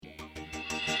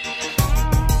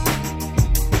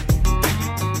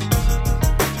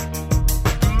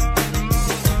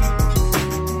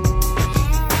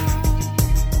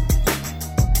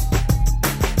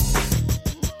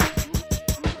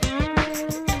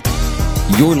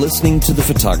You're listening to The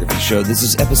Photography Show. This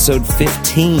is episode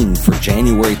 15 for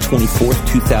January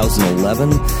 24th,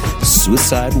 2011,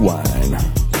 Suicide Wine.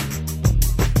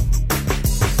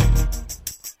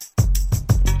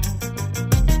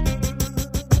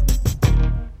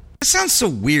 It sounds so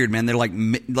weird, man. They're like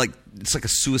it's like a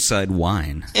suicide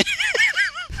wine.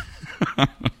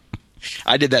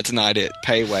 I did that tonight at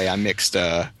Payway. I mixed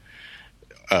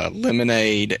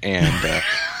lemonade and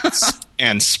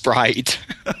and Sprite.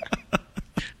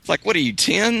 It's like, what are you,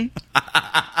 10?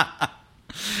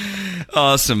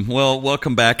 Awesome. Well,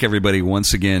 welcome back, everybody,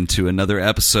 once again to another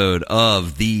episode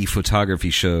of The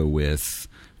Photography Show with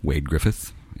Wade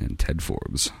Griffith and Ted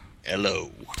Forbes.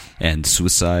 Hello. And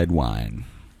Suicide Wine.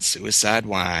 Suicide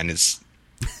Wine is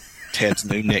Ted's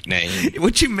new nickname.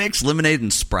 Would you mix lemonade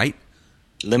and Sprite?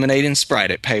 Lemonade and Sprite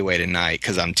at Payway tonight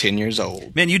because I'm 10 years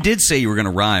old. Man, you did say you were going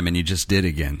to rhyme, and you just did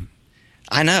again.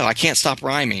 I know. I can't stop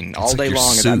rhyming all day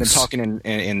long. And I've been talking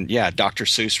in Dr.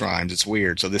 Seuss rhymes. It's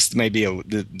weird. So this may be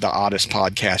the oddest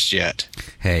podcast yet.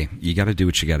 Hey, you got to do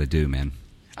what you got to do, man.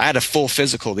 I had a full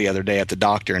physical the other day at the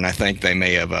doctor, and I think they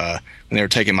may have, when they were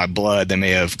taking my blood, they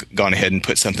may have gone ahead and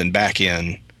put something back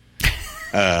in.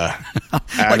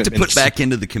 Like to put back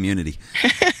into the community.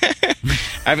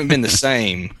 I haven't been the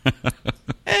same.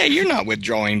 Hey, you're not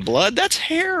withdrawing blood. That's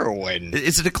heroin.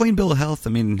 Is it a clean bill of health? I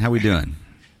mean, how we doing?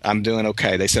 I'm doing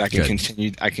okay. They said I can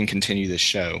continue. I can continue this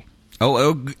show.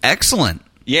 Oh, excellent.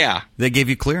 Yeah, they gave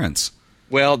you clearance.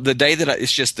 Well, the day that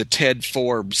it's just the Ted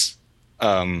Forbes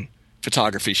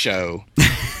photography show.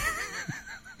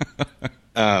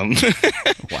 Wow.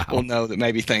 We'll know that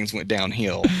maybe things went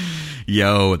downhill.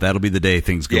 Yo, that'll be the day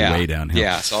things go way downhill.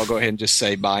 Yeah, so I'll go ahead and just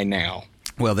say bye now.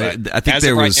 Well, I think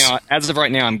there was... as of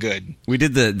right now, I'm good. We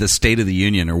did the State of the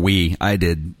Union, or I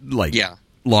did,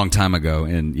 long time ago,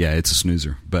 and it's a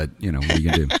snoozer, but, what are you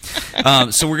going to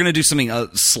do? So we're going to do something a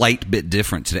slight bit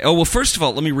different today. Oh, well, first of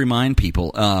all, let me remind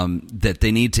people that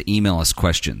they need to email us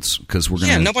questions, because we're going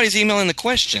to... Yeah, nobody's emailing the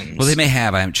questions. Well, they may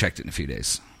have. I haven't checked it in a few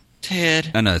days. Ted.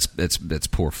 I know, it's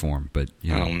poor form, but,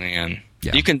 Oh, man.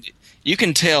 Yeah. You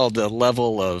can tell the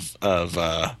level of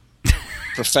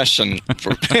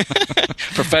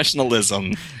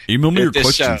professionalism. Email me your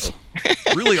questions.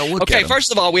 Really, I'll look at them. Okay,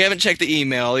 first of all, we haven't checked the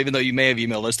email, even though you may have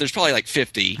emailed us. There's probably like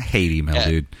 50. I hate email,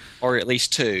 dude. Or at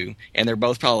least 2, and they're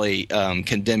both probably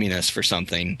condemning us for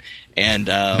something. And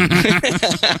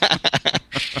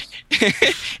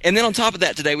and then on top of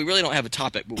that, today we really don't have a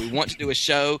topic, but we want to do a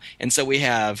show, and so we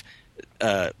have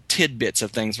tidbits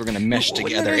of things we're going to mesh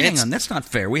together. Hang on, that's not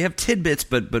fair. We have tidbits,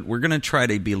 but we're going to try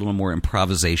to be a little more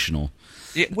improvisational.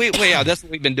 Yeah, that's what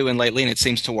we've been doing lately, and it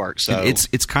seems to work. So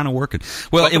it's kind of working.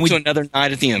 Well, welcome to another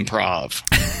night at the Improv.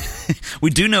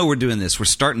 We do know we're doing this. We're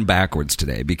starting backwards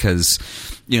today because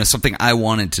something I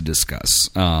wanted to discuss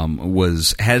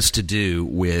has to do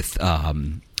with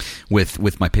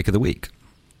my pick of the week.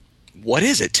 What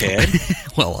is it, Ted?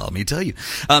 Well, let me tell you.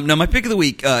 No, my pick of the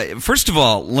week. First of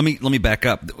all, let me back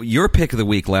up. Your pick of the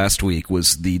week last week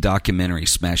was the documentary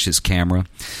 "Smash His Camera."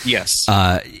 Yes,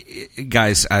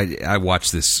 guys, I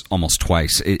watched this almost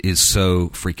twice. It is so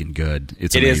freaking good.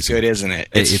 It is good, isn't it?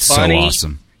 It's funny. So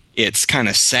awesome. It's kind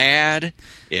of sad.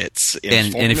 It's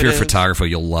informative. And if you're a photographer,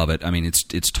 you'll love it. I mean,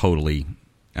 it's totally.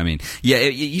 I mean,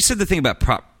 you said the thing about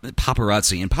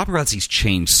paparazzi, and paparazzi's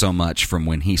changed so much from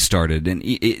when he started. And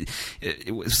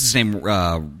what's his name?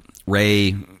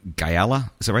 Ray Gayala,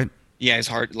 is that right? Yeah,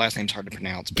 his last name's hard to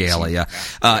pronounce. Gayala, yeah.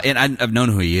 And I've known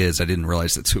who he is. I didn't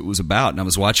realize that's who it was about. And I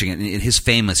was watching it, and his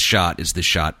famous shot is the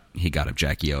shot he got of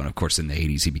Jackie O. And of course, in the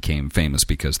 80s, he became famous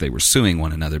because they were suing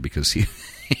one another because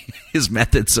his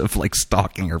methods of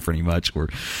stalking her pretty much were,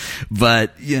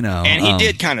 but and he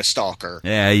did kind of stalk her.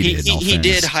 Yeah, he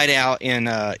did hide out in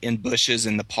bushes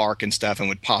in the park and stuff, and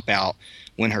would pop out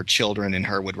when her children and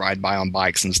her would ride by on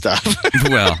bikes and stuff.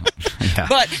 Well, yeah.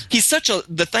 But he's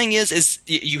the thing is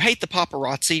you hate the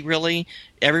paparazzi, really.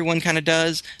 Everyone kind of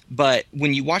does, but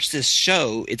when you watch this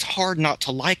show, it's hard not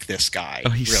to like this guy.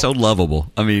 Oh, he's so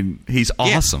lovable. I mean, he's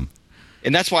awesome. Yeah.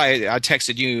 And that's why I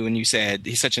texted you and you said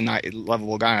he's such a nice,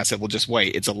 lovable guy. And I said, well, just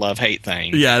wait. It's a love-hate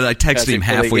thing. Yeah, I texted him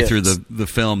halfway through the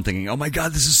film thinking, oh, my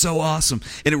God, this is so awesome.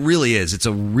 And it really is. It's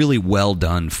a really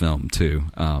well-done film, too.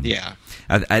 Yeah.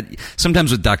 I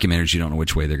sometimes with documentaries, you don't know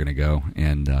which way they're going to go.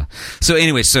 And so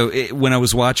anyway, when I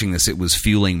was watching this, it was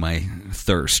fueling my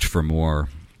thirst for more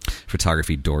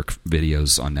photography dork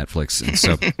videos on Netflix. And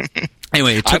so...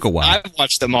 Anyway, it took a while. I've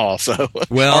watched them all, so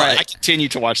I continue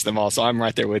to watch them all, so I'm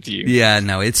right there with you. Yeah,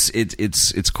 no, it's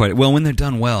quite well when they're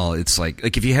done well. It's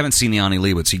like if you haven't seen the Ani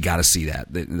Leibovitz, you got to see that.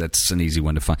 That's an easy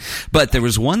one to find. But there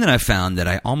was one that I found that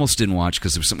I almost didn't watch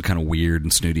because there was something kind of weird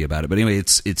and snooty about it. But anyway,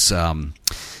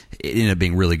 it ended up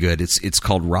being really good. It's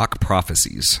called Rock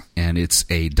Prophecies, and it's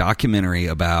a documentary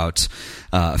about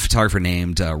a photographer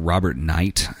named Robert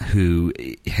Knight, who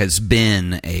has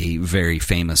been a very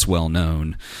famous,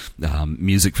 well-known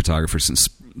music photographer since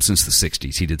the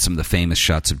 60s. He did some of the famous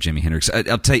shots of Jimi Hendrix.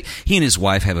 I'll tell you, he and his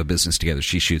wife have a business together.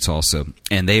 She shoots also,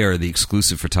 and they are the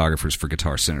exclusive photographers for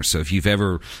Guitar Center. So if you've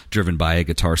ever driven by a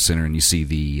Guitar Center and you see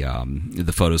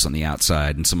the photos on the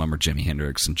outside, and some of them are Jimi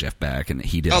Hendrix and Jeff Beck, and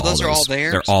he did all those. Those are all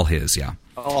theirs? They're all his, yeah.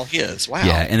 All his, wow.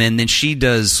 Yeah, and then she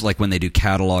does, like when they do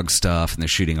catalog stuff and they're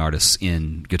shooting artists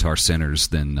in Guitar Centers,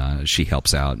 then she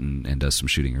helps out and does some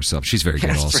shooting herself. She's very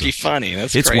good also. That's pretty funny.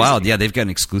 It's crazy. Wild. Yeah, they've got an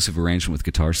exclusive arrangement with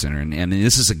Guitar Center. And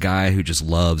this is a guy who just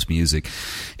loves music.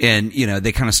 And,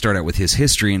 they kind of start out with his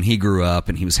history, and he grew up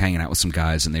and he was hanging out with some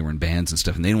guys and they were in bands and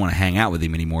stuff, and they didn't want to hang out with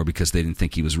him anymore because they didn't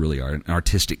think he was really an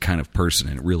artistic kind of person.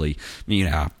 And it really,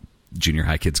 junior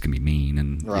high kids can be mean,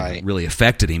 and really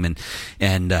affected him,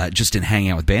 and just in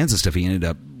hanging out with bands and stuff, he ended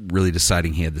up really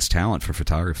deciding he had this talent for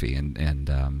photography, and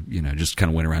just kind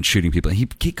of went around shooting people. He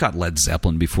caught Led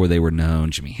Zeppelin before they were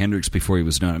known, Jimi Hendrix before he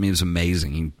was known. I mean, it was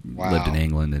amazing. He lived in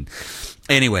England, and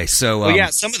anyway, so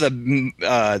some of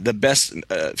the best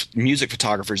music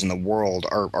photographers in the world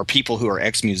are people who are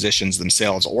ex-musicians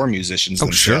themselves or musicians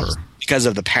themselves. Sure. Because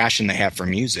of the passion they have for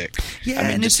music. Yeah,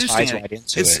 and it's ties right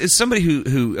into it. It's somebody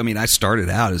who I started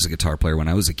out as a guitar player when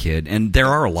I was a kid, and there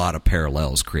are a lot of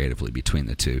parallels creatively between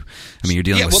the two. I mean, you're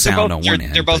dealing with sound on one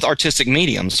end. They're both artistic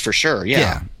mediums for sure.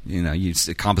 Yeah.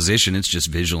 Composition, it's just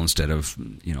visual instead of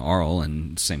aural,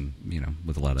 and same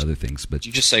with a lot of other things. But did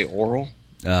you just say oral?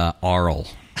 Aural.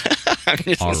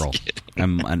 Aural.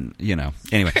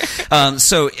 Anyway.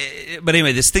 But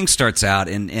anyway, this thing starts out,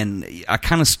 and I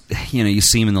kind of, you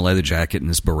see him in the leather jacket and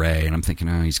this beret, and I'm thinking,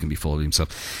 oh, he's going to be full of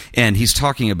himself. And he's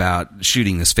talking about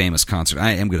shooting this famous concert.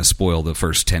 I am going to spoil the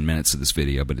first 10 minutes of this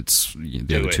video, but it's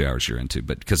the other 2 hours you're into,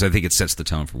 but because I think it sets the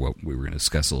tone for what we were going to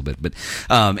discuss a little bit. But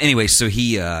anyway, so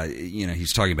he,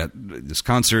 he's talking about this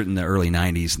concert in the early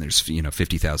 90s, and there's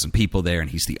 50,000 people there, and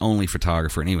he's the only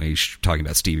photographer. Anyway, he's talking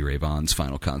about Stevie Ray Vaughan's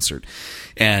final concert.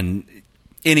 And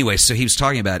anyway, so he was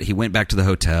talking about, he went back to the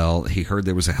hotel. He heard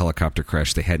there was a helicopter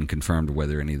crash. They hadn't confirmed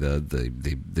whether any of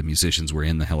the musicians were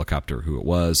in the helicopter or who it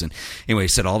was. And anyway, he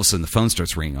said all of a sudden the phone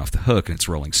starts ringing off the hook, and it's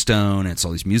Rolling Stone, and it's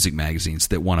all these music magazines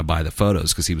that want to buy the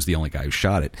photos because he was the only guy who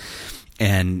shot it.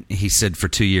 And he said for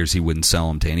 2 years he wouldn't sell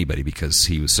them to anybody because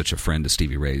he was such a friend to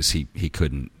Stevie Ray's. He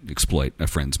couldn't exploit a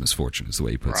friend's misfortune, is the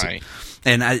way he puts it.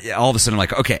 And all of a sudden I'm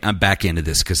like, okay, I'm back into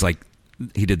this because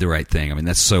he did the right thing. I mean,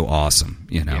 that's so awesome.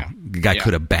 The guy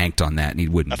could have banked on that, and he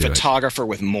wouldn't do it. A photographer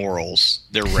with morals,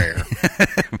 they're rare.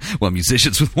 Well,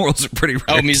 musicians with morals are pretty rare.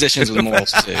 Oh, musicians with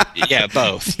morals, too. Yeah,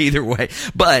 both. Either way.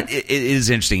 But it is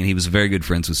interesting, and he was very good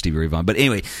friends with Stevie Ray Vaughan. But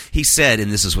anyway, he said,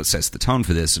 and this is what sets the tone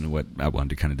for this and what I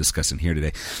wanted to kind of discuss in here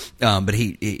today, but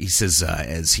he says,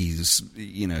 as he's,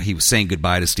 he was saying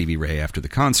goodbye to Stevie Ray after the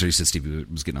concert, he said Stevie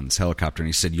was getting on this helicopter, and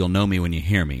he said, "You'll know me when you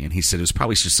hear me." And he said it was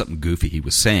probably just something goofy he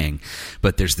was saying,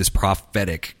 but there's this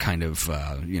prophetic kind of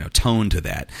tone to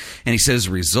that. And he said as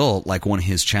a result, like one of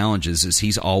his challenges is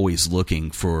he's always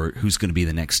looking for who's going to be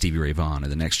the next Stevie Ray Vaughan or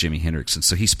the next Jimi Hendrix. And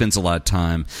so he spends a lot of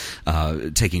time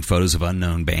taking photos of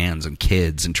unknown bands and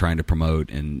kids and trying to promote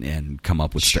and come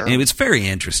up with stuff. And it's very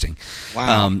interesting.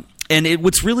 Wow. And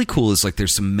what's really cool is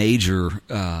there's some major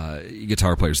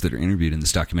guitar players that are interviewed in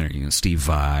this documentary. Steve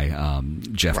Vai,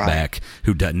 Jeff Beck,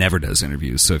 who never does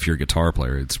interviews. So if you're a guitar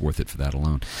player, it's worth it for that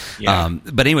alone. Yeah.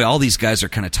 But anyway, all these guys are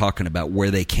kind of talking about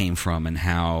where they came from and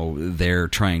how they're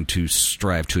trying to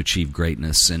strive to achieve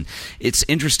greatness. And it's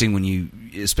interesting when you,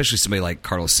 especially somebody like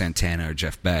Carlos Santana or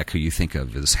Jeff Beck, who you think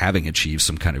of as having achieved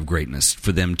some kind of greatness,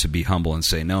 for them to be humble and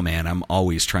say, "No, man, I'm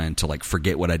always trying to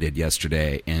forget what I did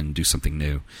yesterday and do something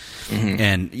new." Mm-hmm.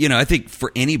 And I think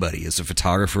for anybody as a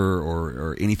photographer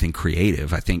or anything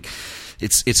creative, I think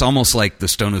it's almost like the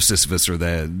stone of Sisyphus or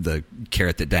the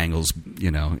carrot that dangles.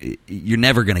 You're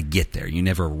never going to get there. You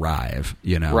never arrive.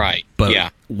 Right.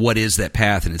 But what is that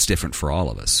path? And it's different for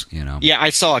all of us. Yeah, I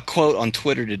saw a quote on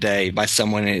Twitter today by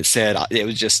someone, and it said, it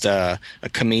was just a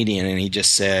comedian, and he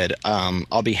just said,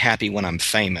 "I'll be happy when I'm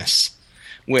famous."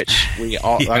 Which we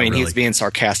all, really. He's being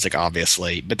sarcastic,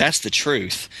 obviously, but that's the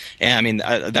truth. And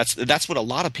that's what a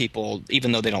lot of people,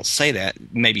 even though they don't say that,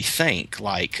 maybe think.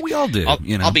 We all do.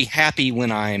 I'll be happy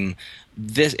when I'm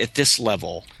at this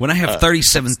level. When I have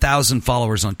 37,000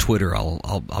 followers on Twitter,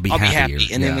 I'll be happy.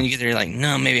 And then when you get there, you're like,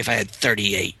 no, maybe if I had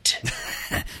 38.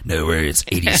 No, it's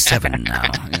 87 now.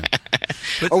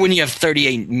 Yeah. Or when you have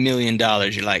 $38 million,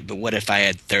 you're like, but what if I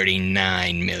had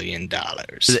 $39 million?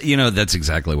 That's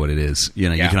exactly what it is. You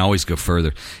can always go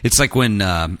further. It's like when,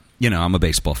 I'm a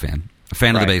baseball fan. A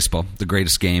fan of the Right. baseball, the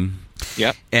greatest game.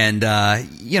 Yep. And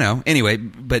anyway,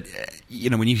 but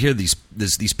when you hear these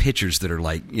pitchers that are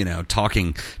like,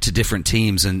 talking to different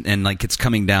teams and like it's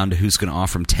coming down to who's going to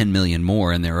offer them $10 million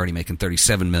more, and they're already making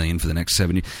 $37 million for the next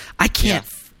 7 years. I can't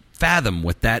fathom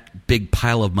what that big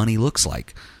pile of money looks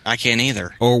like. I can't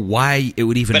either. Or why it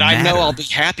would even But matter. I know I'll be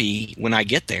happy when I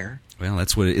get there. Well,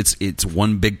 that's what it's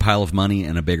one big pile of money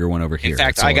and a bigger one over here. In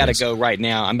fact, I got to go right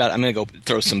now. I'm going to go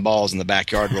throw some balls in the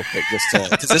backyard real quick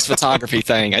because this photography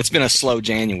thing. It's been a slow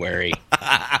January,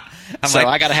 so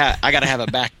I got to have a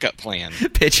backup plan.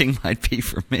 Pitching might be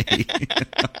for me.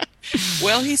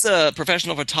 Well, he's a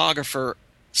professional photographer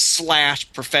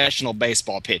 / professional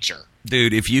baseball pitcher.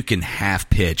 Dude, if you can half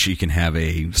pitch, you can have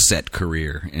a set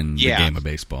career in the game of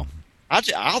baseball.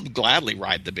 I'll gladly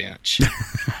ride the bench.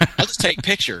 I'll just take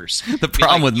pictures. The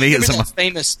problem with me is I'm a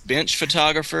famous bench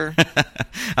photographer.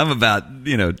 I'm about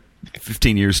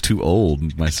 15 years too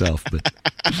old myself, but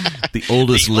the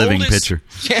oldest living pitcher.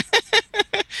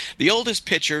 The oldest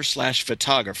pitcher /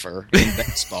 photographer in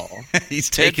baseball. He's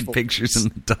taking pictures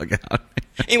in the dugout.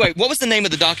 Anyway, what was the name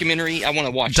of the documentary? I want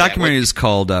to watch. Documentary is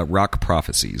called Rock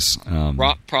Prophecies.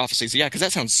 Rock Prophecies, yeah, because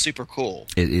that sounds super cool.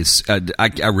 It is.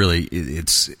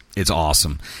 It's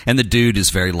awesome, and the dude is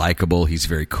very likable. He's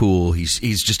very cool.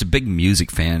 He's just a big music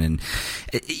fan, and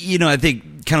I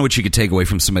think kind of what you could take away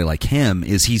from somebody like him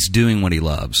is he's doing what he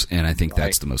loves, and I think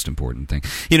that's the most important thing.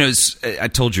 I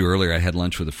told you earlier, I had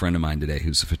lunch with a friend of mine today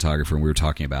who's a photographer, and we were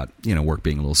talking about work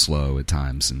being a little slow at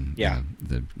times, and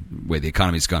the way the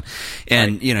economy's gone.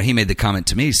 And he made the comment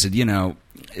to me. He said,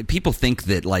 people think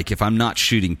that like if I'm not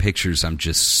shooting pictures, I'm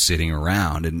just sitting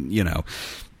around, and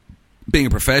being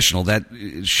a professional, that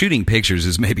shooting pictures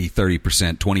is maybe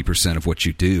 30%, 20% of what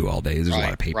you do all day. There's a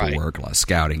lot of paperwork, a lot of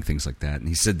scouting, things like that. And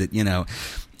he said that,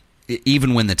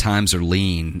 even when the times are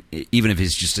lean, even if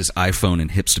it's just his iPhone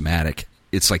and Hipstamatic,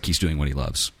 it's like he's doing what he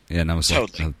loves. And I was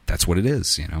like, oh, that's what it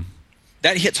is,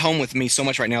 That hits home with me so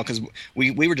much right now because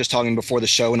we were just talking before the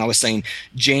show, and I was saying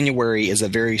January is a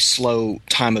very slow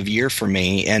time of year for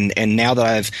me. And now that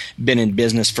I've been in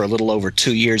business for a little over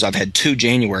 2 years, I've had 2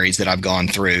 Januaries that I've gone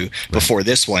through before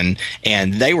this one,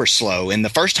 and they were slow. And the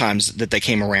first times that they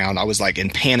came around, I was like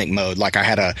in panic mode. Like I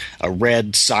had a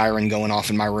red siren going off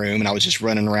in my room, and I was just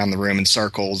running around the room in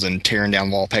circles and tearing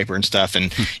down wallpaper and stuff.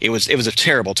 And it was a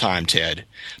terrible time, Ted.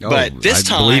 But this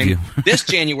time, this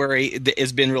January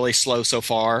has been really slow so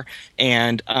far,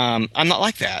 and I'm not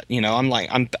like that.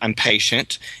 I'm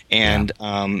patient, and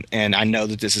I know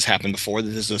that this has happened before. That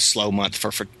this is a slow month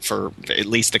for at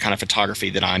least the kind of photography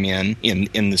that I'm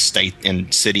in the state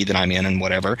and city that I'm in and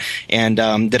whatever, and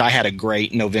that I had a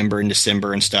great November and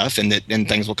December and stuff, and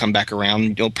things will come back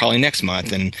around probably next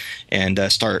month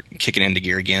and start kicking into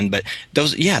gear again. But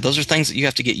those are things that you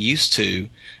have to get used to.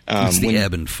 It's the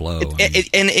ebb and flow.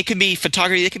 And it could be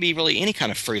photography. It could be really any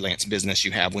kind of freelance business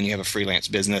you have. When you have a freelance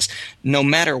business, no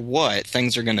matter what,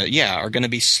 things are gonna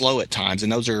be slow at times.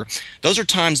 And those are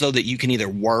times though that you can either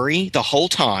worry the whole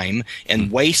time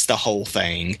and waste the whole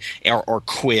thing, or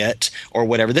quit or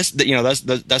whatever. That's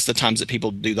the times that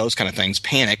people do those kind of things,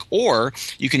 panic, or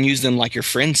you can use them like your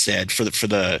friend said for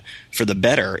the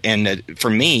better. And for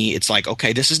me, it's like,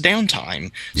 okay, this is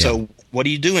downtime. Yeah. So what do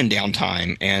you do in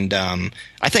downtime? And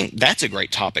I think that's a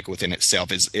great topic within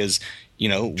itself.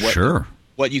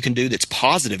 What you can do that's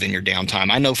positive in your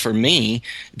downtime. I know for me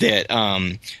that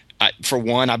for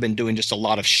one, I've been doing just a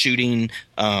lot of shooting,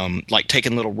 like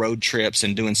taking little road trips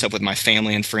and doing stuff with my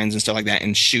family and friends and stuff like that,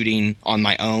 and shooting on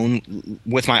my own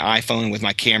with my iPhone and with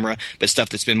my camera, but stuff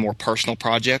that's been more personal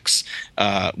projects,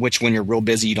 which when you're real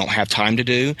busy, you don't have time to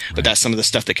do. Right. But that's some of the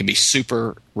stuff that can be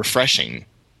super refreshing.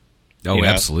 Oh,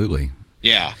 absolutely.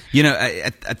 Yeah.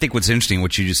 I think what's interesting,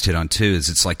 what you just hit on too, is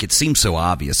it's like it seems so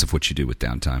obvious of what you do with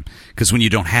downtime. Because when you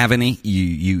don't have any,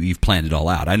 you've planned it all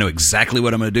out. I know exactly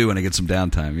what I'm going to do when I get some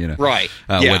downtime, Right.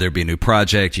 Whether it be a new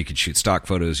project, you could shoot stock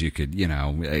photos, you could,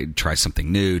 try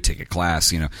something new, take a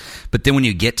class, But then when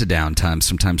you get to downtime,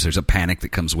 sometimes there's a panic that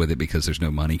comes with it because there's no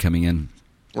money coming in.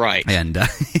 Right. And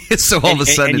so all of a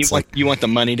sudden it's like... You want the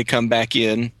money to come back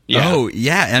in? Yeah. Oh,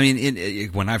 yeah. I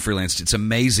mean, when I freelanced, it's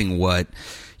amazing what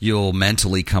you'll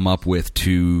mentally come up with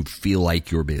to feel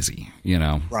like you're busy,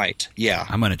 Right, yeah.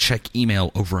 I'm going to check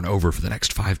email over and over for the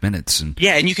next 5 minutes. And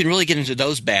you can really get into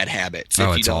those bad habits.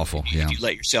 It's awful, If you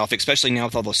let yourself, especially now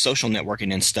with all the social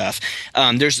networking and stuff.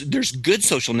 There's good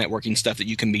social networking stuff that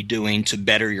you can be doing to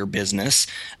better your business.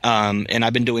 And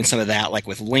I've been doing some of that, like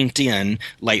with LinkedIn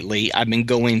lately. I've been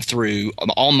going through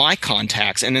all my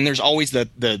contacts, and then there's always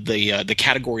the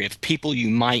category of people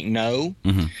you might know.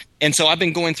 Mm-hmm. And so I've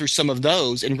been going through some of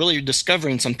those and really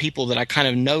discovering some people that I kind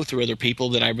of know through other people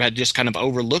that I had just kind of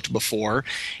overlooked before.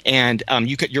 And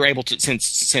you're able to,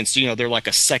 since they're like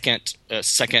a second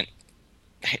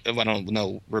I don't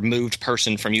know, removed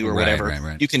person from you or whatever,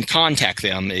 right. You can contact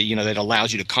them. That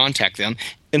allows you to contact them.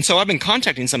 And so I've been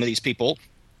contacting some of these people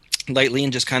lately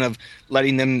and just kind of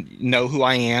letting them know who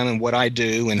I am and what I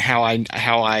do and how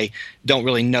I don't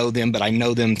really know them, but I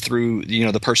know them through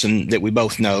the person that we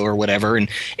both know or whatever.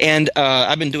 And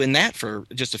I've been doing that for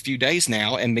just a few days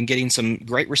now and been getting some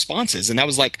great responses. And that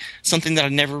was like something that I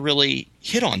never really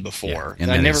hit on before.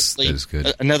 Yeah, and that is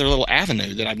good. Another little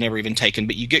avenue that I've never even taken.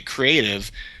 But you get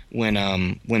creative when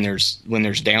there's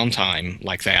downtime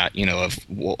like that.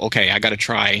 Okay, I got to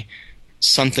try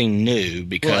something new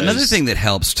because another thing that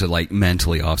helps to like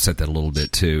mentally offset that a little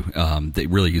bit too, that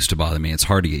really used to bother me. It's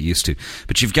hard to get used to,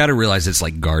 but you've got to realize it's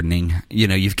like gardening.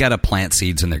 You've got to plant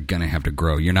seeds and they're going to have to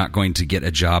grow. You're not going to get a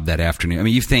job that afternoon. I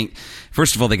mean, you think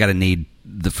first of all they got to need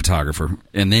the photographer,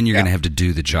 and then you're going to have to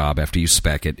do the job after you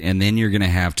spec it, and then you're going to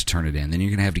have to turn it in, then you're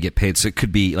going to have to get paid. So it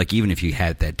could be like even if you had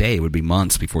it that day, it would be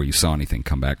months before you saw anything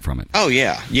come back from it. Oh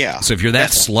yeah. So if you're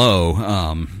that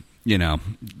slow,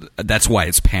 that's why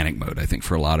it's panic mode, I think,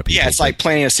 for a lot of people. Yeah, it's like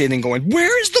planting a seed and going,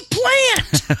 where is the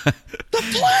plant?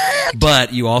 The plant!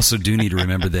 But you also do need to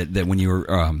remember that when you're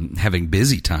having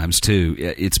busy times, too,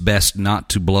 it's best not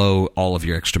to blow all of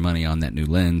your extra money on that new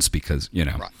lens because,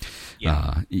 Right.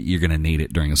 Yeah. You're going to need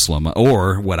it during a slow month.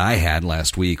 Or what I had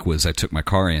last week was I took my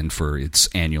car in for its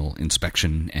annual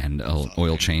inspection and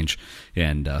oil change,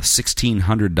 and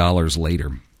 $1,600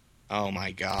 later. Oh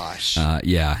my gosh!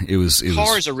 It was.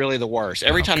 Cars are really the worst.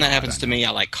 Every time that happens to me,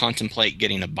 I contemplate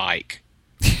getting a bike.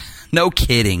 No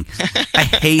kidding. I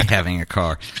hate having a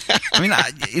car. I mean,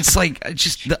 it's like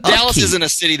just the Dallas upkeep. isn't a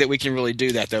city that we can really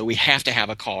do that, though. We have to have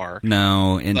a car.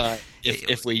 No, and but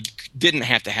if we didn't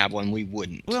have to have one, we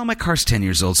wouldn't. Well, my car's 10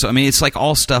 years old, so I mean, it's like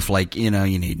all stuff like you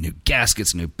need new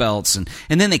gaskets, new belts, and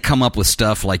then they come up with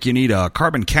stuff like you need a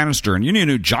carbon canister and you need a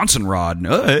new Johnson rod. And,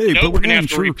 hey, but we're gonna have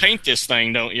to repaint this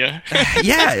thing, don't you?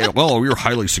 Yeah. Well, we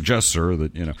highly suggest, sir,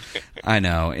 that I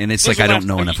know, and it's like I don't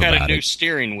know enough about it. Had a new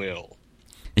steering wheel.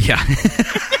 Yeah.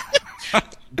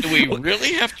 Do we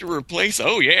really have to replace?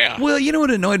 Oh, yeah. Well,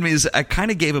 what annoyed me is I kind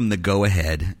of gave them the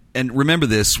go-ahead. And remember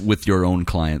this with your own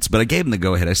clients. But I gave them the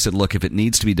go-ahead. I said, look, if it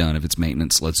needs to be done, if it's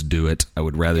maintenance, let's do it. I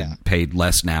would rather pay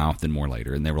less now than more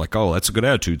later. And they were like, oh, that's a good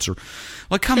attitude, sir.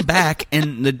 Well, I come back,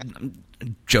 and the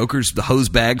jokers, the hose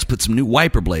bags, put some new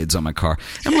wiper blades on my car.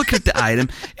 I'm looking at the item,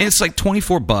 and it's like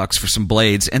 $24 for some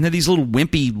blades. And they're these little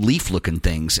wimpy leaf-looking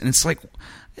things. And it's like,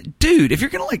 dude, if you're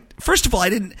going to first of all,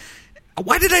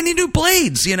 why did I need new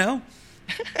blades,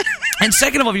 And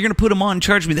second of all, if you're going to put them on and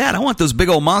charge me that, I want those big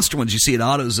old monster ones you see at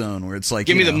AutoZone where it's like,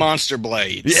 give me the monster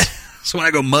blades. Yeah. So when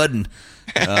I go mudding,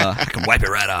 I can wipe it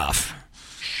right off.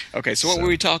 Okay, so what were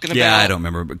we talking about? Yeah, I don't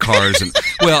remember, but cars and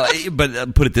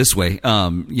but put it this way,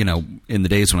 in the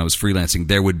days when I was freelancing,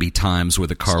 there would be times where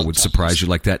the car would surprise you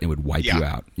like that and it would wipe you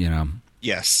out,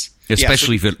 Yes.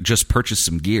 Especially if it just purchased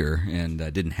some gear and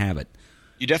didn't have it.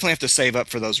 You definitely have to save up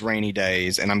for those rainy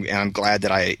days, and I'm glad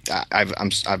that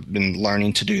I've been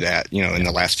learning to do that, in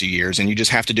the last few years. And you just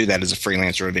have to do that as a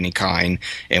freelancer of any kind.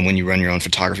 And when you run your own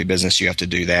photography business, you have to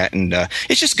do that. And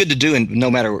it's just good to do, and no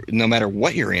matter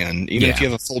what you're in, even if you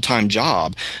have a full-time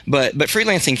job. But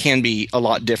freelancing can be a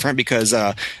lot different because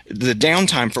the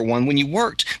downtime for one, when you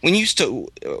work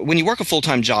a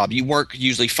full-time job, you work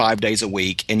usually 5 days a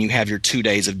week, and you have your 2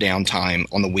 days of downtime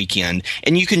on the weekend,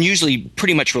 and you can usually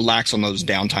pretty much relax on those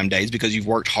downtime days because you've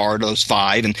worked hard those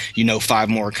 5 and 5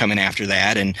 more are coming after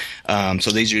that, and so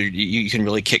these are you can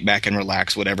really kick back and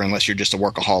relax whatever, unless you're just a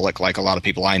workaholic like a lot of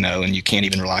people I know, and you can't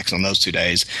even relax on those 2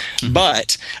 days. Mm-hmm.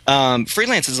 But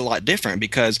freelance is a lot different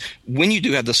because when you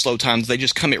do have the slow times, they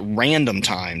just come at random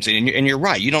times, and you're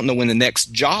right, you don't know when the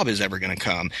next job is ever going to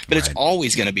come, but it's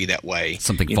always going to be that way.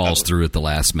 Something falls through at the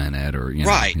last minute, or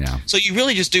right. Yeah. So you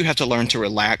really just do have to learn to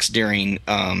relax during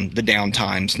the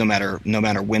downtimes, no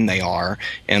matter when they are,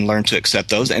 and learn to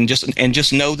accept those, and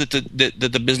just know that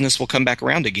the business will come back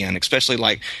around again. Especially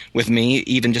like with me,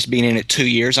 even just being in it 2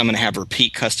 years, I'm going to have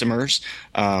repeat customers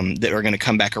that are going to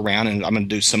come back around, and I'm going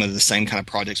to do some of the same kind of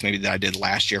projects maybe that I did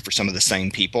last year for some of the same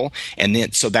people, and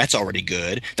then so that's already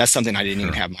good. That's something I didn't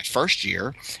even have my first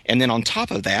year, and then on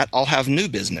top of that, I'll have new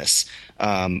business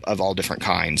of all different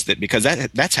kinds because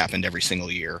that's happened every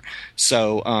single year.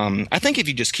 So I think if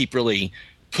you just keep really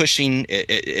pushing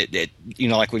it,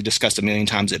 like we've discussed a million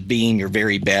times, at being your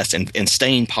very best and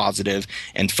staying positive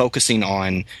and focusing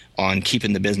on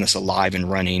keeping the business alive and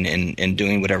running and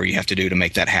doing whatever you have to do to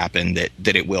make that happen,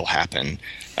 that it will happen.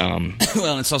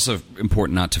 Well, it's also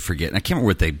important not to forget, and I can't remember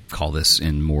what they call this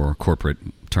in more corporate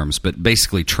terms, but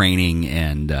basically training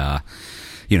and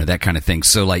that kind of thing.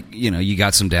 So, like, you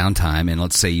got some downtime, and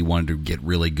let's say you wanted to get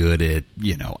really good at,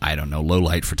 I don't know, low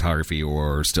light photography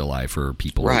or still life for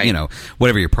people, right.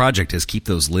 Whatever your project is, keep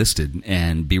those listed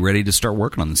and be ready to start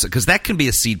working on this. Because that can be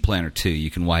a seed planter too. You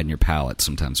can widen your palette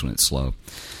sometimes when it's slow.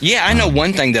 Yeah, I know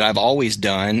one thing that I've always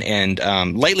done, and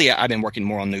lately I've been working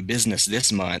more on new business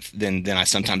this month than I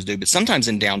sometimes do. But sometimes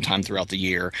in downtime throughout the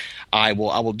year, I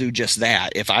will do just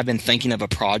that. If I've been thinking of a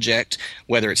project,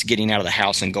 whether it's getting out of the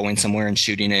house and going somewhere and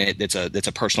shooting it, that's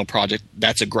a personal project.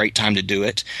 That's a great time to do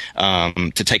it.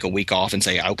 To take a week off and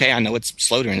say, okay, I know it's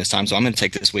slow during this time, so I'm going to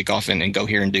take this week off and go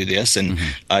here and do this. And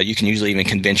you can usually even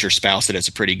convince your spouse that it's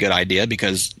a pretty good idea,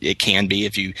 because it can be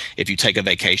if you take a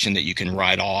vacation that you can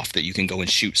write off, that you can go and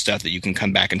shoot stuff that you can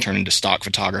come back and turn into stock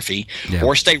photography,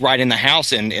 or stay right in the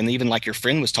house. And even like your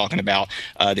friend was talking about,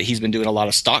 that he's been doing a lot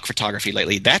of stock photography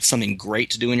lately. That's something great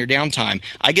to do in your downtime.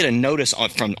 I get a notice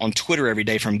on Twitter every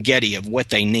day from Getty of what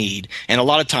they need, and a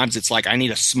lot of times it's like, I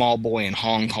need a small boy in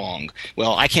Hong Kong.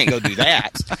 Well, I can't go do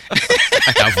that.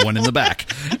 I have one in the back.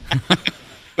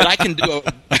 But I can do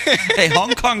a hey,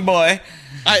 Hong Kong boy.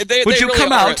 They Would you really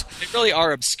come out? They really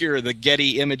are obscure. The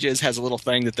Getty Images has a little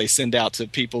thing that they send out to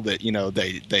people that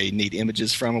they need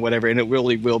images from or whatever, and it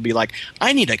really will be like,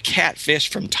 I need a catfish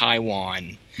from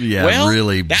Taiwan. Yeah, well,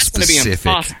 really that's going to be specific.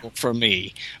 impossible for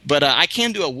me. But I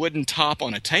can do a wooden top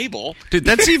on a table. Dude,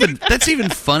 that's even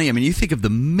funny. I mean, you think of the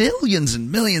millions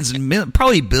and millions and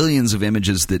probably billions of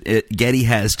images that Getty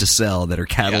has to sell that are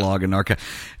catalog and archive.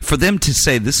 For them to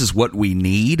say this is what we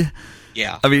need.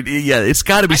 Yeah, I mean, it's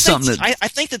got to be something that I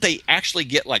think that they actually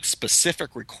get like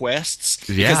specific requests,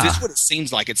 because Yeah. this is what it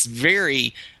seems like. It's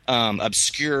very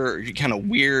obscure, kind of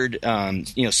weird,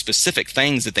 specific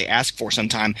things that they ask for.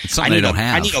 Sometimes it's something they don't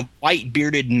have. I need a white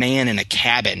bearded man in a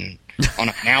cabin on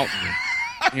a mountain.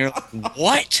 And you're like,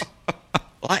 what?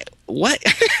 What?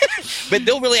 But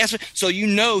they'll really ask. So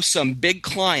some big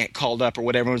client called up or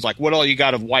whatever and was like, "What all you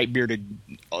got of white bearded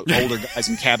older guys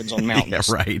in cabins on mountains?"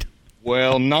 Yeah, right.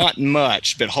 Well, not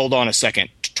much, but hold on a second.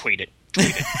 Tweet it.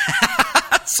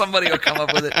 Somebody will come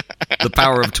up with it. The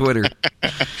power of Twitter.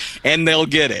 And they'll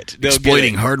get it.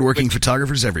 Exploiting hardworking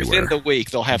photographers everywhere. Within the week,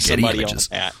 they'll have Getty somebody images.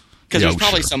 on that. Because there's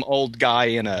probably sure. some old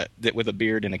guy with a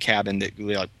beard in a cabin that will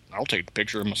be like, I'll take a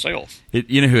picture of myself.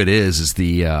 You know who it is? Is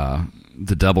the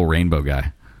double rainbow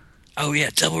guy. Oh,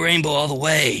 yeah, double rainbow all the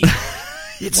way.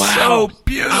 It's wow. so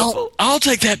beautiful. I'll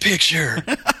take that picture.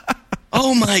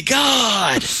 Oh, my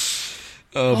God.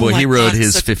 Oh, boy, he rode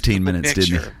his such a 15 minutes,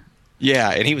 picture. didn't he?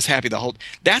 Yeah, and he was happy the whole.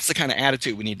 That's the kind of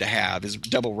attitude we need to have. Is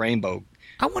double rainbow.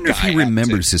 I wonder if he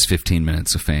remembers his 15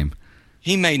 minutes of fame.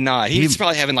 He may not. He's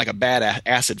probably having like a bad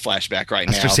acid flashback right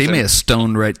now. He may have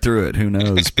stoned right through it. Who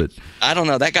knows? But I don't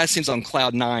know. That guy seems on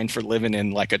cloud nine for living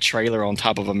in like a trailer on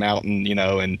top of a mountain,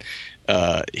 and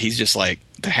he's just like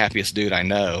the happiest dude I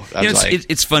know.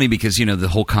 It's funny because the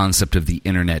whole concept of the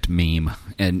internet meme,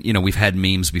 and we've had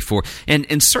memes before,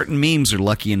 and certain memes are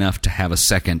lucky enough to have a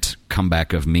second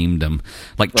comeback of memedom,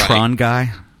 like right. Tron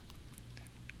guy.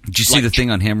 Did you see the thing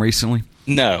on him recently?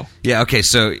 No. Yeah, okay,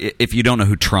 so if you don't know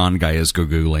who Tron guy is, go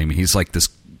Google him. He's like this,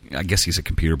 I guess he's a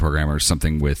computer programmer or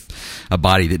something with a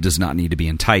body that does not need to be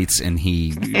in tights, and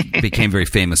he became very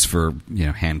famous for,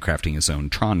 handcrafting his own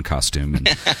Tron costume.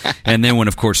 And then when,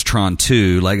 of course, Tron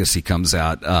 2 Legacy comes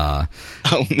out... oh,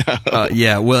 no.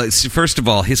 Yeah, well, first of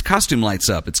all, his costume lights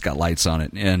up. It's got lights on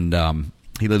it, and...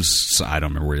 he lives, I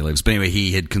don't remember where he lives, but anyway,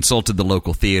 he had consulted the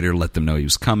local theater, let them know he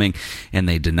was coming, and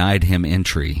they denied him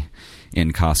entry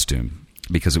in costume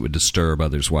because it would disturb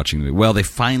others watching the movie. Well, they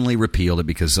finally repealed it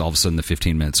because all of a sudden the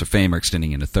 15 minutes of fame are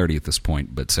extending into 30 at this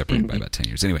point, but separated by about 10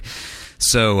 years. Anyway,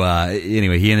 so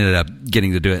he ended up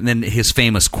getting to do it. And then his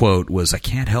famous quote was, "I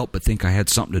can't help but think I had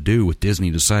something to do with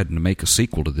Disney deciding to make a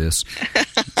sequel to this."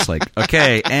 It's like,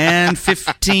 okay, and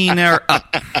 15 are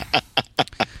up.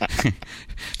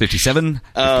 57, 58,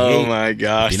 oh my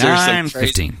gosh, 59,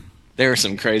 15. There are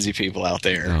some crazy people out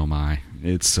there. Oh my,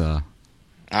 it's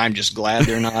I'm just glad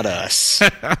they're not us.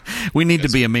 We need to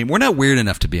be a meme. We're not weird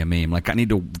enough to be a meme. Like, I need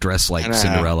to dress like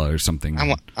Cinderella or something.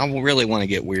 I really want to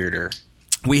get weirder.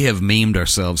 We have memed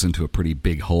ourselves into a pretty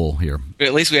big hole here. But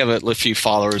at least we have a few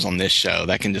followers on this show.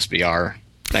 That can just be our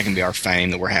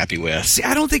fame that we're happy with. See,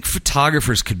 I don't think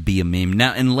photographers could be a meme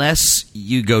now, unless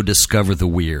you go discover the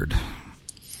weird.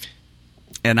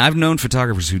 And I've known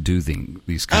photographers who do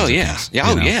these kinds of things.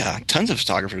 Yeah. Tons of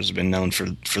photographers have been known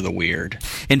for the weird.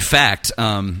 In fact,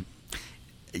 do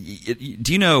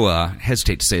you know,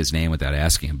 hesitate to say his name without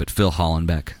asking him, but Phil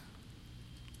Hollenbeck?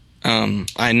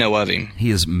 I know of him.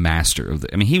 He is master of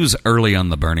he was early on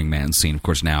the Burning Man scene. Of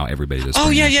course, now everybody does.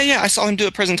 Yeah. I saw him do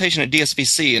a presentation at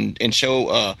DSVC and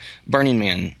show Burning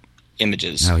Man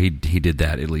images. No, he did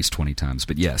that at least 20 times.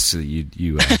 But yes,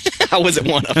 you I wasn't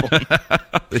one of them.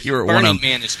 You were Burning one of them.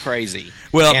 Man is crazy.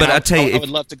 Well, and but I tell you, I would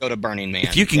love to go to Burning Man.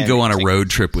 If you can go on a road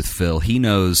trip with Phil, he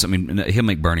knows. I mean, he'll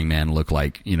make Burning Man look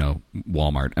like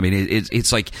Walmart. I mean,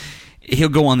 it's like. He'll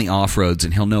go on the off-roads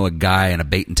and he'll know a guy in a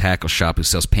bait and tackle shop who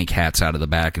sells pink hats out of the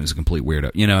back and is a complete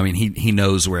weirdo. He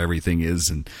knows where everything is.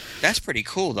 And that's pretty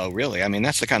cool, though, really. I mean,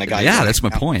 that's the kind of guy that's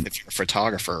my point. If you're a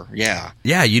photographer, yeah.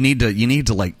 Yeah, you need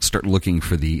to like start looking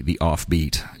for the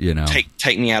offbeat,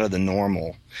 Take me out of the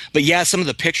normal. But yeah, some of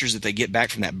the pictures that they get back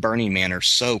from that Burning Man are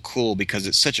so cool because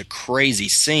it's such a crazy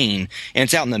scene. And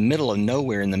it's out in the middle of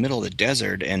nowhere, in the middle of the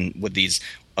desert, and with these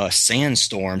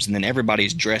sandstorms, and then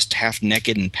everybody's dressed half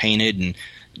naked and painted and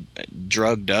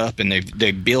drugged up, and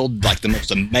they build like the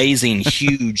most amazing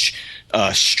huge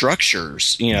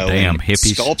structures, damn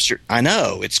hippies, sculpture. I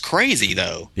know, it's crazy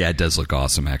though. Yeah, it does look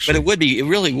awesome actually. But it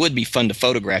really would be fun to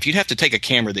photograph. You'd have to take a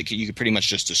camera that you could pretty much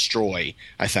just destroy,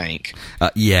 I think.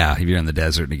 Yeah, if you're in the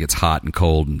desert and it gets hot and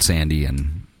cold and sandy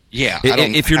and yeah.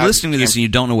 If you're listening to this and you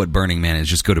don't know what Burning Man is,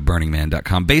 just go to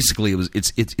burningman.com. Basically,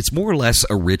 it's more or less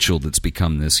a ritual that's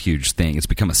become this huge thing. It's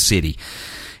become a city.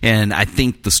 And I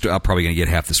think I'm probably going to get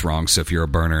half this wrong, so if you're a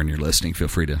burner and you're listening, feel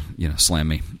free to slam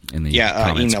me in the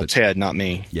comments. Email Ted, not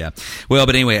me. Yeah. Well,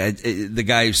 but anyway, the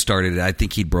guy who started it, I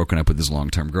think he'd broken up with his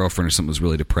long-term girlfriend or something, was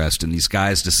really depressed, and these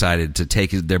guys decided to take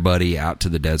their buddy out to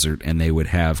the desert, and they would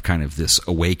have kind of this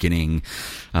awakening,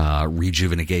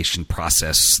 rejuvenation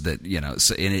process that,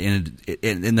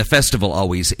 and the festival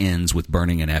always ends with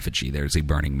burning an effigy. There's a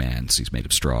burning man, so he's made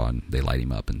of straw, and they light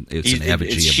him up, and it's an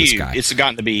effigy of this guy. It's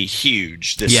gotten to be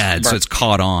huge. So it's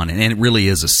caught on, and it really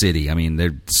is a city. I mean,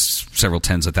 there's several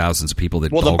tens of thousands of people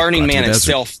that. Well, the Burning Man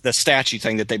itself, the statue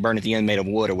thing that they burn at the end, made of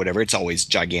wood or whatever, it's always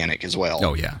gigantic as well.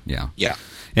 Oh yeah.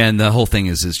 And the whole thing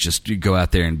is just you go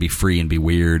out there and be free and be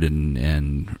weird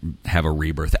and have a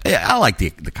rebirth. I like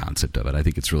the concept of it. I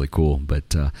think it's really cool,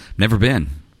 but never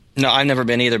been. No, I've never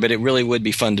been either, but it really would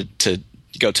be fun to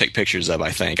go take pictures of,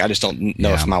 I think. I just don't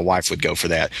know if my wife would go for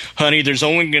that. Honey, there's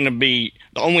only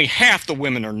half the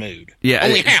women are nude. Yeah.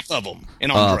 Only half of them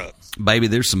and on drugs. Baby,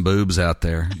 there's some boobs out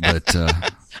there, but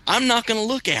I'm not going to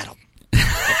look at them.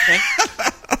 Okay?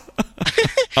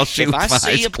 I'll shoot if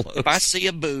I see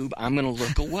a boob, I'm going to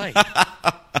look away.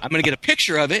 I'm going to get a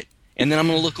picture of it, and then I'm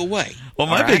going to look away. Well,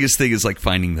 my biggest thing is like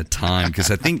finding the time,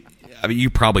 because I think you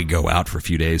probably go out for a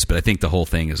few days, but I think the whole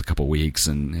thing is a couple weeks,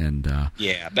 and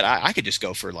yeah, but I could just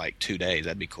go for like 2 days.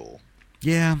 That'd be cool.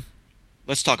 Yeah.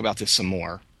 Let's talk about this some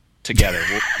more together.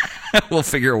 We'll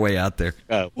figure a way out there.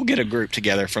 We'll get a group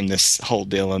together from this whole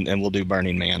deal, and we'll do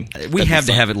Burning Man. We have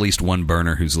to have at least one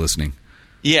burner who's listening.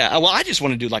 Yeah, well, I just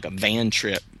want to do like a van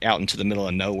trip out into the middle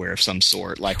of nowhere of some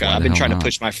sort. Like I've been trying to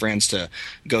push my friends to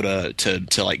go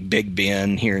to like Big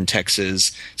Bend here in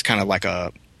Texas. It's kind of like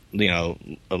a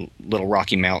little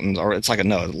Rocky Mountains, or it's like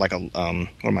what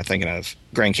am I thinking of?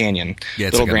 Grand Canyon. Yeah,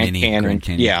 it's little like a mini Grand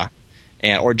Canyon.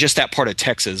 Yeah. Or just that part of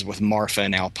Texas with Marfa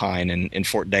and Alpine and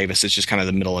Fort Davis. It's just kind of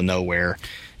the middle of nowhere.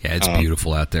 Yeah, it's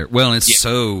beautiful out there. Well, and it's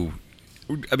so.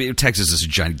 I mean, Texas is a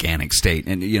gigantic state,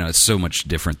 and it's so much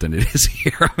different than it is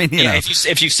here. I mean,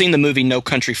 if you've seen the movie No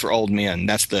Country for Old Men,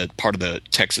 that's the part of the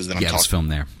Texas that I'm talking about. Yeah, it's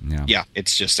filmed there. Yeah,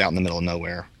 it's just out in the middle of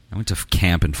nowhere. I went to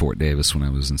camp in Fort Davis when I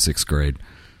was in 6th grade.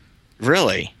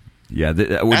 Really? Yeah,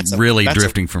 we're really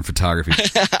drifting from photography.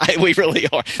 We really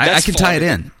are. I can tie it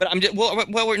in. But I'm just,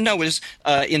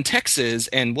 in Texas,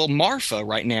 and Marfa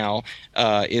right now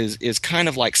is kind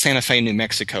of like Santa Fe, New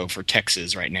Mexico for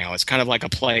Texas right now. It's kind of like a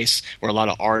place where a lot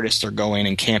of artists are going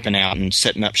and camping out and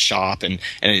setting up shop, and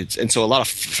so a lot of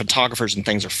photographers and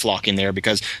things are flocking there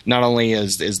because not only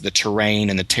is the terrain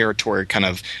and the territory kind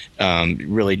of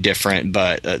really different,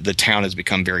 but the town has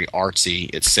become very artsy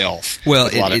itself. Well,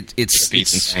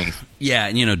 it's yeah,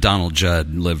 and Donald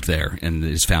Judd lived there, and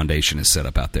his foundation is set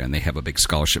up out there, and they have a big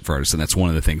scholarship for artists, and that's one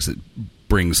of the things that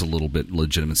brings a little bit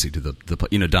legitimacy to the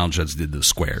Donald Judd did the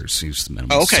squares. He's the minimalist.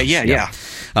 Oh, okay, yeah.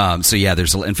 So yeah,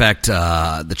 there's in fact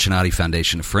the Chinati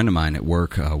Foundation. A friend of mine at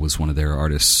work was one of their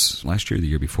artists last year, or the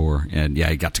year before, and yeah,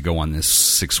 I got to go on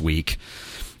this 6-week.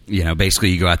 basically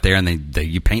you go out there and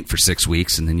you paint for 6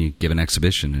 weeks and then you give an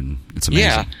exhibition, and it's amazing.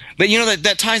 Yeah, but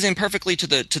that ties in perfectly to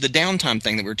the downtime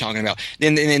thing that we were talking about.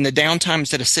 In the downtime,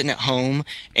 instead of sitting at home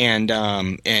and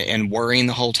worrying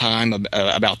the whole time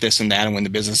about this and that and when the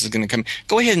business is going to come,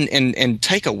 go ahead and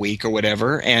take a week or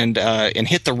whatever and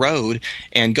hit the road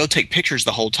and go take pictures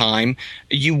the whole time.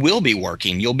 You will be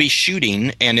working, you'll be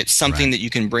shooting, and it's something that you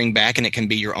can bring back, and it can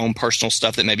be your own personal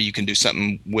stuff that maybe you can do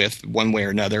something with one way or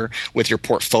another with your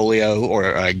portfolio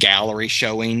or a gallery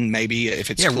showing, maybe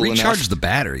if it's cool recharge enough. The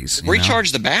batteries.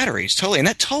 Recharge the batteries, totally, and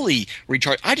that totally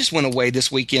recharge. I just went away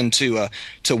this weekend to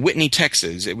Whitney,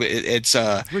 Texas. It's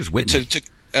where's Whitney?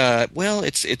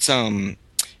 It's kind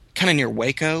of near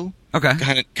Waco. Okay.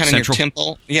 Kind of near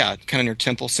Temple. Yeah, kind of near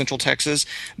Temple, Central Texas.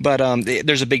 But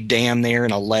there's a big dam there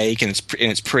and a lake, and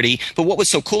it's pretty. But what was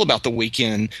so cool about the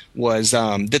weekend was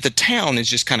that the town is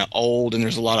just kind of old, and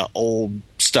there's a lot of old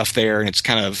stuff there, and it's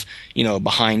kind of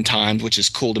behind times, which is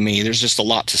cool to me. There's just a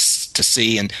lot to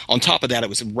see, and on top of that, it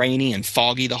was rainy and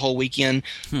foggy the whole weekend.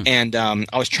 And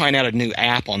I was trying out a new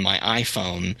app on my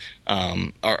iPhone.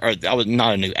 Or I was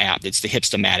not a new app. It's the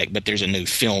Hipstamatic, but there's a new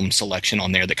film selection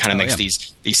on there that kind of makes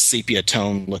these sepia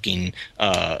tone looking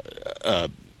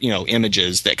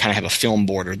images that kind of have a film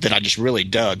border that I just really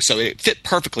dug. So it fit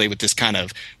perfectly with this kind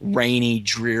of rainy,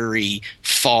 dreary,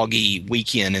 foggy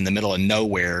weekend in the middle of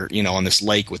nowhere, on this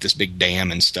lake with this big dam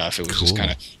and stuff. It was just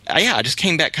kind of, I just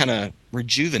came back kind of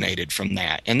rejuvenated from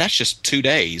that. And that's just 2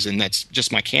 days, and that's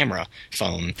just my camera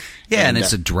phone. Yeah, and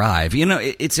it's a drive.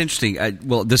 It's interesting.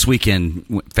 This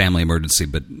weekend, family emergency,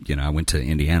 but, I went to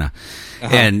Indiana.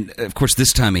 And, of course,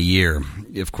 this time of year,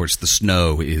 the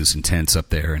snow is intense up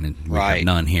there, and we have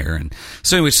none here. And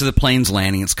so anyway, the plane's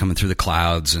landing, it's coming through the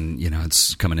clouds, and,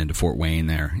 it's coming into Fort Wayne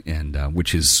there, and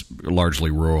which is a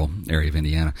largely rural area of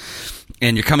Indiana.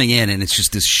 And you're coming in, and it's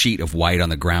just this sheet of white on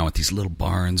the ground with these little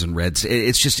barns and reds.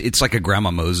 It's like a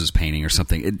Grandma Moses painting or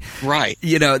something.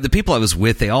 The people I was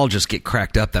with, they all just get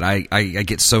cracked up that I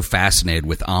get so fascinated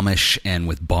with Amish and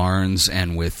with barns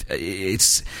and with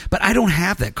but I don't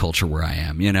have that culture where I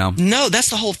am, No,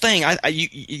 that's the whole thing.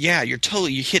 You're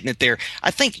hitting it there. I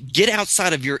think get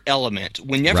outside of your element.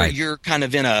 Whenever you're kind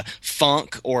of in a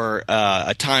funk or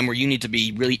a time where you need to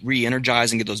be really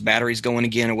re-energized and get those batteries going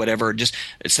again or whatever, just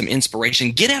some inspiration.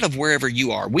 Get out of wherever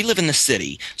you are. We live in the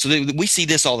city, so we see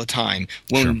this all the time.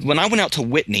 When I went out to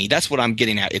Whitney, that's what I'm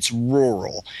getting at. It's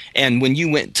rural. And when you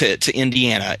went to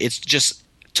Indiana, it's just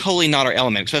totally not our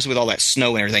element, especially with all that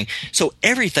snow and everything. So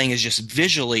everything is just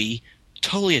visually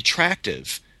totally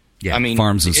attractive. Yeah,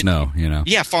 farms and snow,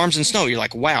 Yeah, farms and snow. You're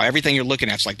like, wow, everything you're looking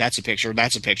at is like, that's a picture,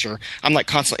 that's a picture. I'm like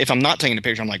constantly, if I'm not taking a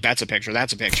picture, I'm like, that's a picture,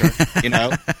 that's a picture,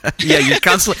 Yeah, you're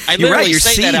constantly, you're right, you're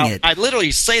seeing it. I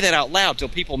literally say that out loud till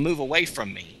people move away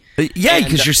from me. Yeah,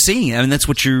 because you're seeing it. I mean, that's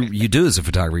what you do as a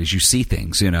photographer, is you see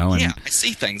things, And I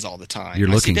see things all the time. You're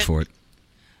looking for it.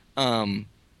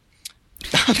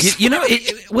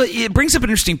 It brings up an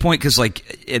interesting point because,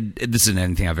 this isn't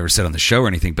anything I've ever said on the show or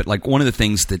anything, but one of the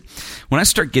things that when I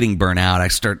start getting burnt out, I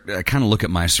kind of look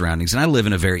at my surroundings, and I live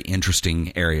in a very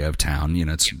interesting area of town.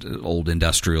 It's an old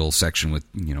industrial section with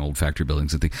old factory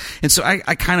buildings and things, and so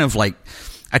I kind of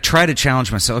I try to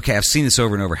challenge myself. Okay, I've seen this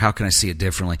over and over. How can I see it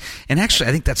differently? And actually,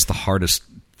 I think that's the hardest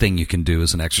thing you can do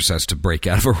as an exercise to break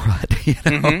out of a rut.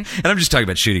 And I'm just talking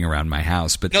about shooting around my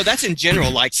house, but no, that's in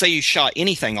general. Say you shot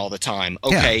anything all the time.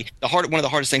 Okay, one of the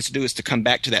hardest things to do is to come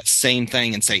back to that same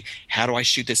thing and say, how do I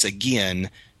shoot this again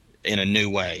in a new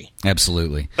way?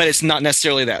 Absolutely. But it's not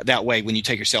necessarily that way when you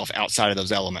take yourself outside of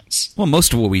those elements. Well,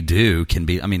 most of what we do can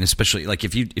be, especially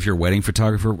if you're a wedding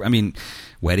photographer,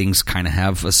 weddings kind of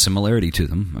have a similarity to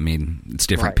them. It's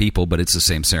different people, but it's the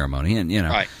same ceremony and,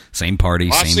 same party.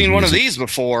 Well, same I've seen one of these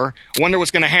before. Wonder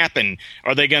what's going to happen.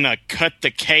 Are they going to cut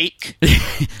the cake?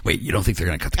 Wait, you don't think they're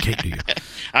going to cut the cake, do you?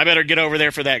 I better get over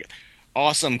there for that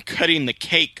awesome cutting the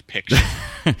cake picture.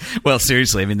 Well,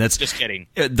 seriously, that's just kidding.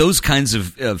 Those kinds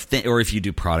of things, or if you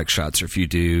do product shots, or if you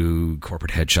do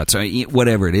corporate headshots,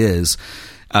 whatever it is.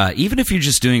 Even if you're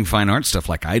just doing fine art stuff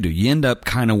like I do, you end up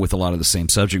kind of with a lot of the same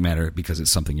subject matter because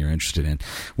it's something you're interested in,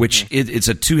 which it's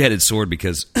a two-headed sword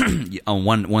because on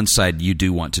one side you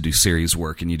do want to do series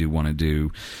work and you do want to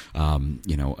do,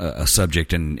 a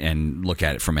subject and look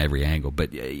at it from every angle.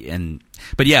 But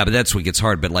that's what gets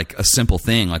hard. But a simple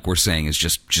thing like we're saying is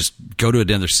just go to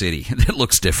another city that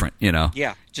looks different,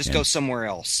 Yeah. Just go somewhere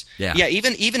else. Yeah.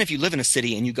 Even if you live in a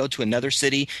city and you go to another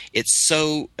city, it's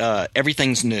so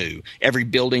everything's new. Every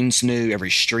building's new.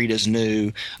 Every street is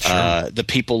new. Sure. The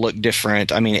people look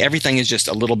different. I mean, everything is just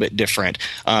a little bit different.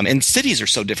 And cities are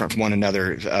so different from one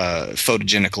another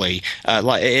photogenically.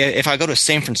 Like if I go to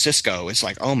San Francisco, it's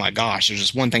like, oh my gosh, there's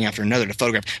just one thing after another to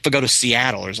photograph. If I go to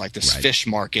Seattle, there's like this fish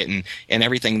market, and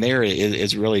everything there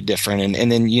is really different.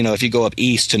 And then if you go up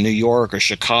east to New York or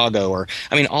Chicago,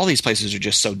 all these places are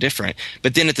just so different.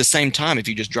 But then at the same time, if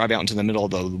you just drive out into the middle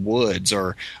of the woods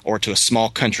or to a small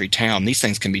country town, these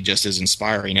things can be just as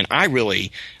inspiring. And I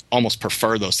really almost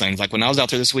prefer those things. Like when I was out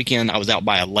there this weekend, I was out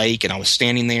by a lake and I was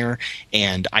standing there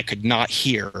and I could not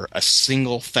hear a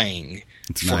single thing.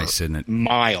 It's nice, isn't it?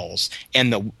 Miles.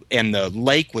 And the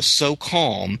lake was so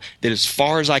calm that as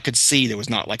far as I could see, there was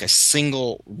not like a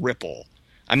single ripple.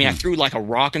 I mean, I threw like a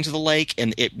rock into the lake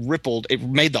and it rippled. It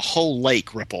made the whole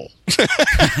lake ripple.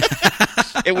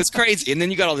 It was crazy. And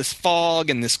then you got all this fog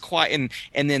and this quiet,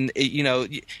 and then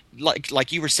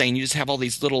like you were saying, you just have all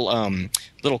these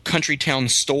little country town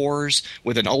stores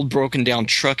with an old broken down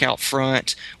truck out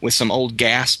front with some old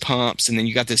gas pumps, and then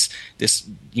you got this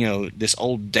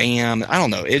old dam. I don't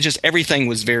know. It just, everything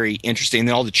was very interesting. And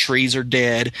then all the trees are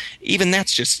dead. Even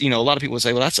that's just, a lot of people would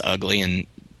say, well, that's ugly and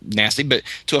nasty, but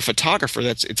to a photographer,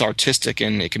 it's artistic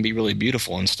and it can be really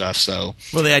beautiful and stuff. So,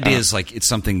 well, the idea is like it's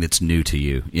something that's new to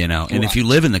you, And if you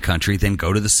live in the country, then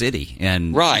go to the city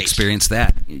and experience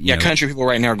that. Country people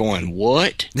right now are going,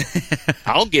 "What?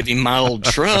 I'll give him my old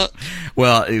truck."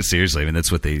 Well, seriously, I mean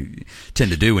that's what they tend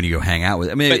to do when you go hang out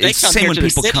with. I mean, but it's the same when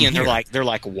people come and here. they're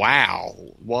like, "Wow,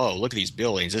 whoa, look at these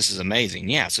buildings. This is amazing."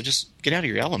 Yeah, so just get out of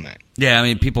your element. Yeah, I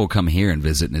mean, people come here and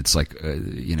visit, and it's like,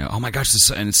 oh my gosh,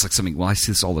 and it's like something. Well, I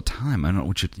see this all the time. I don't know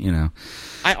what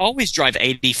I always drive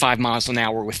 85 miles an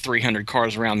hour with 300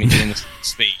 cars around me doing this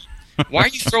speed. Why are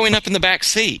you throwing up in the back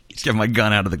seat? Get my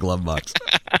gun out of the glove box.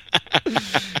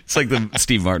 It's like the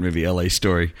Steve Martin movie, L.A.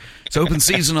 Story. It's open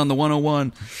season on the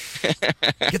 101.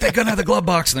 Get that gun out of the glove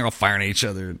box, and they're all firing at each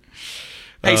other.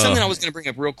 Hey, something I was going to bring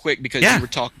up real quick because you were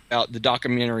talking about the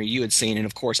documentary you had seen, and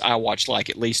of course I watch like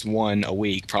at least one a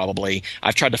week probably.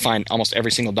 I've tried to find almost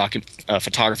every single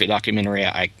photography documentary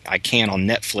I can on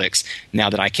Netflix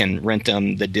now that I can rent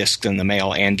them, the discs in the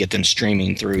mail, and get them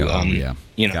streaming through got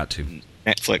to.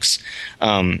 Netflix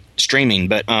streaming.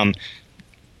 But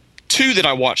two that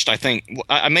I watched, I think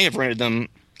I may have rented them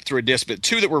through a disc, but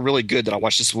two that were really good that I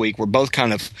watched this week were both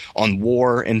kind of on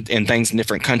war and things in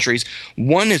different countries.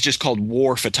 One is just called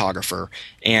War Photographer,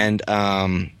 and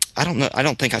I don't know. I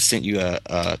don't think I sent you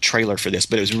a trailer for this,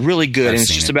 but it was really good. And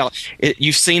it's just about it.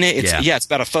 You've seen it. It's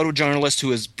about a photojournalist who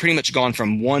has pretty much gone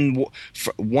from one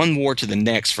war to the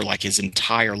next for like his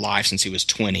entire life since he was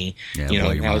 20.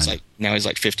 Now he's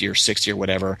like 50 or 60 or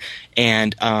whatever.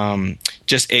 And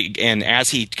and as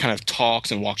he kind of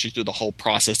talks and walks you through the whole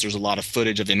process, there's a lot of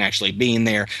footage of him actually being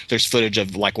there. There's footage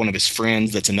of like one of his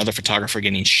friends that's another photographer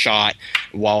getting shot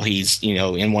while he's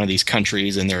in one of these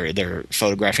countries, and they're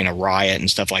photographing a riot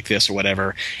and stuff like this or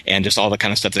whatever, and just all the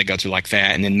kind of stuff they go through like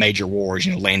that. And then major wars,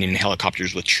 landing in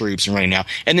helicopters with troops and running out.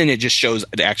 And then it just shows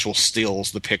the actual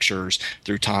stills, the pictures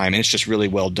through time, and it's just really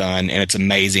well done, and it's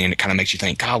amazing. And it kind of makes you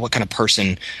think, God, what kind of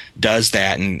person does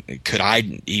that, and could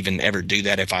I even ever do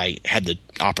that if I had the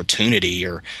opportunity,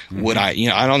 or would I?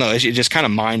 I don't know. It's just kind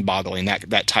of mind-boggling,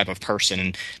 that type of person,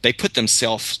 and they put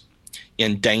themselves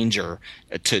in danger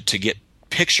to get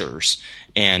pictures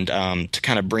and to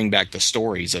kind of bring back the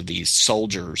stories of these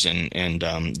soldiers and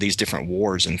these different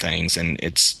wars and things, and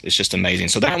it's just amazing.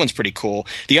 So that one's pretty cool.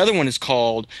 The other one is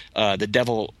called The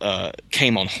Devil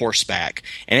Came on Horseback,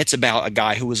 and it's about a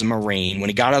guy who was a Marine. When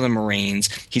he got out of the Marines,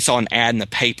 he saw an ad in the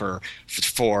paper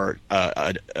for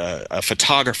a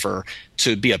photographer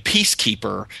to be a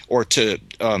peacekeeper, or to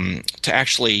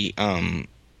actually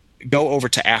go over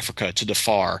to Africa, to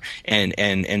Darfur,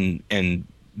 and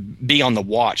be on the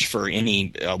watch for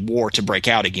any war to break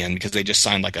out again, because they just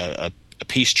signed like a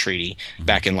peace treaty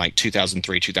back in like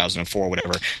 2003, 2004,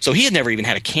 whatever. So he had never even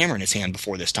had a camera in his hand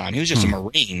before this time. He was just a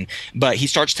Marine, but he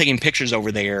starts taking pictures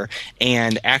over there,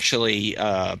 and actually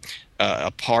a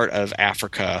part of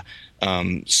Africa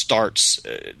starts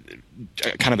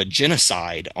kind of a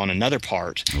genocide on another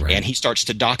part, and he starts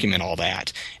to document all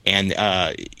that. And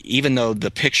even though the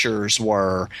pictures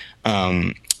were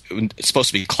it's supposed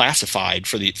to be classified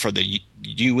for the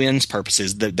UN's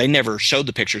purposes. They never showed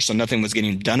the pictures, so nothing was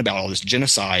getting done about all this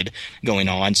genocide going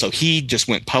on. So he just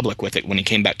went public with it when he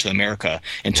came back to America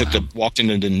and walked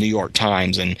into the New York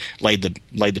Times and laid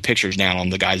the pictures down on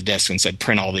the guy's desk and said,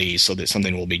 "Print all these so that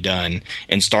something will be done,"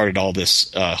 and started all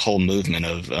this whole movement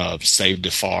of Save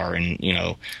Darfur and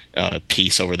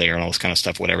peace over there and all this kind of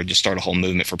stuff. Whatever, just start a whole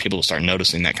movement for people to start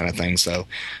noticing that kind of thing. So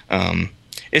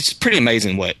it's pretty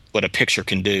amazing what a picture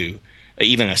can do.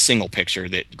 Even a single picture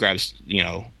that grabs,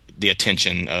 the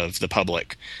attention of the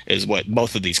public is what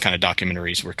both of these kind of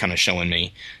documentaries were kind of showing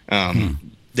me.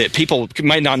 That people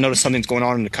might not notice something's going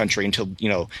on in the country until,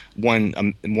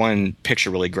 one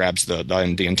picture really grabs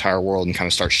the entire world and kind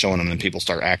of starts showing them, and people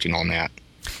start acting on that.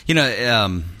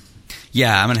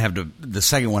 Yeah, I'm going to have the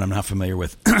second one I'm not familiar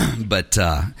with. But,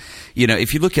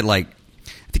 if you look at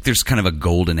I think there's kind of a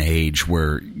golden age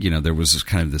where, there was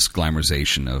kind of this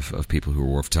glamorization of people who were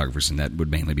war photographers, and that would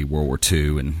mainly be World War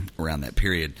II and around that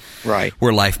period. Right.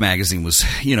 Where Life magazine was,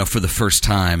 for the first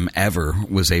time ever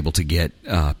was able to get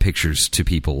pictures to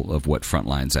people of what front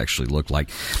lines actually looked like.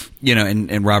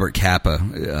 And Robert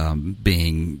Capa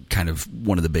being kind of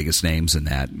one of the biggest names in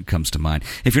that comes to mind.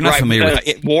 If you're not familiar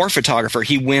with war photographer,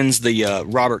 he wins the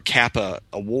Robert Capa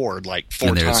Award 4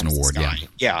 times. There's an award,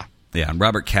 yeah. Yeah, and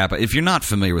Robert Capa. If you're not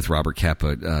familiar with Robert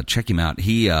Capa, check him out.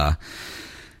 He, oh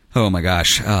my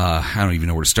gosh, I don't even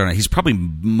know where to start. He's probably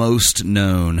most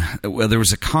known. Well, there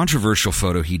was a controversial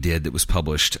photo he did that was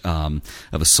published of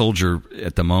a soldier.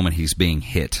 At the moment, he's being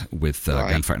hit with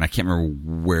gunfire, and I can't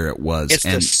remember where it was. It's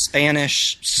the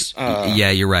Spanish.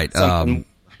 Yeah, you're right.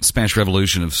 Spanish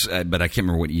Revolution but I can't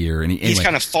remember what year. And he's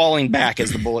kind of falling back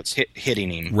as the bullets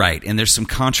hitting him. Right, and there's some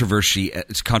controversy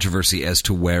as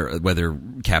to whether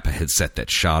Capa had set that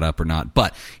shot up or not.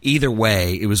 But either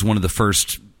way, it was one of the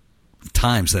first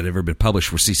times that had ever been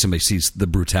published where somebody sees the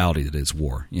brutality that is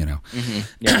war. Mm-hmm.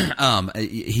 Yeah.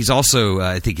 He's also,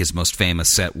 I think, his most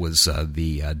famous set was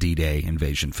the D-Day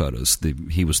invasion photos.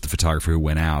 He was the photographer who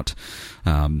went out.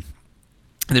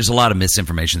 There's a lot of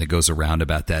misinformation that goes around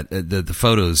about that. The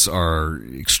photos are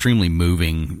extremely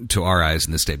moving to our eyes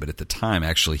in this day, but at the time,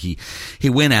 actually, he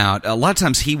went out. A lot of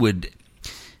times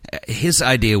his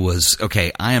idea was,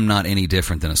 okay, I am not any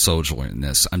different than a soldier in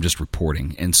this. I'm just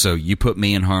reporting. And so you put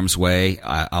me in harm's way,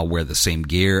 I'll wear the same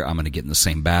gear. I'm going to get in the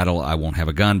same battle. I won't have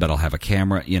a gun, but I'll have a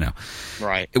camera,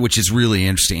 Right. Which is really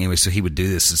interesting. Anyway, so he would do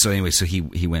this. And so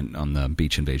he went on the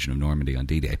beach invasion of Normandy on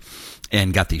D-Day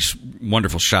and got these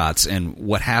wonderful shots. And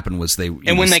what happened was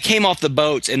when they came off the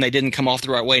boats and they didn't come off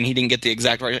the right way and he didn't get the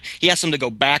exact right, he asked them to go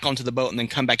back onto the boat and then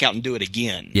come back out and do it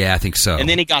again. Yeah, I think so. And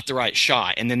then he got the right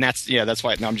shot. And then that's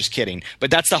why. No, I'm just kidding.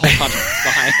 But that's the whole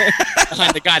concept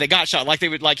behind the guy that got shot.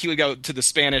 He would go to the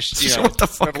Spanish,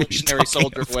 revolutionary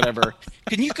soldier or whatever.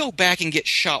 Can you go back and get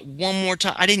shot one more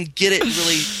time? I didn't get it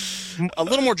really. A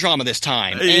little more drama this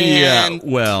time.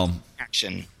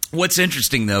 Action. What's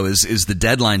interesting, though, is the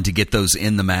deadline to get those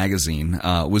in the magazine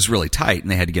was really tight, and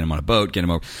they had to get them on a boat, get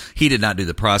them over. He did not do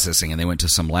the processing, and they went to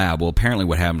some lab. Well, apparently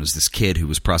what happened was this kid who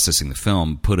was processing the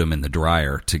film put them in the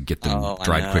dryer to get them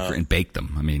dried quicker and baked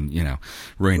them. I mean,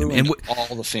 ruined them. And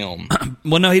all the film.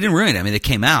 Well, no, he didn't ruin it. I mean, they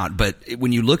came out, but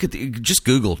when you look at just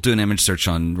Google, do an image search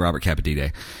on Robert Capa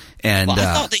D-Day. And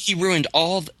I thought that he ruined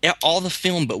all the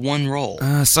film but one roll.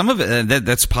 Some of it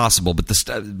that's possible, but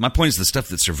my point is the stuff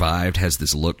that survived has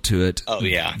this look to it. Oh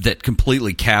yeah, that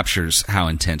completely captures how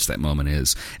intense that moment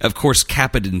is. Of course,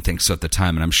 Capa didn't think so at the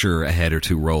time, and I'm sure a head or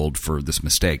two rolled for this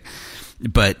mistake.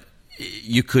 But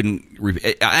you couldn't.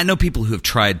 I know people who have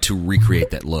tried to recreate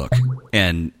that look,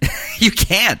 and you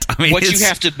can't. I mean, you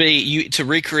have to be to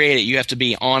recreate it. You have to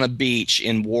be on a beach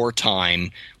in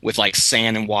wartime with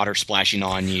sand and water splashing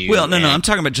on you. Well, no, I'm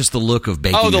talking about just the look of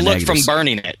baking. Oh, the look negatives. from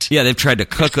burning it. Yeah, they've tried to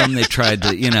cook them. They've tried to,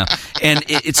 and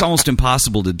it's almost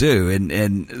impossible to do.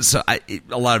 And so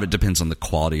a lot of it depends on the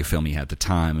quality of film you had at the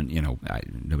time, and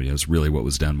nobody knows really what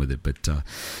was done with it. But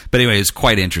anyway, it's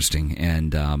quite interesting.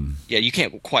 And yeah, you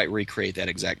can't quite recreate that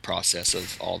exact process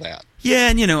of all that. Yeah,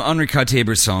 and Henri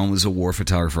Cartier-Bresson was a war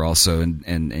photographer also,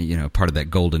 and part of that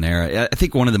golden era. I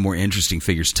think one of the more interesting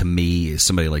figures to me is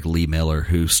somebody like Lee Miller,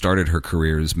 who started her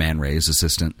career as Man Ray's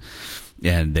assistant,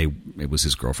 and it was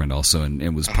his girlfriend also, and it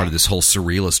was part of this whole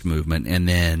surrealist movement. And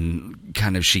then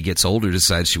kind of she gets older,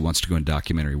 decides she wants to go in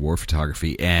documentary war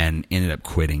photography, and ended up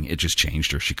quitting. It just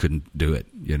changed her. She couldn't do it,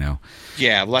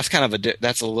 Yeah, well, that's kind of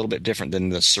that's a little bit different than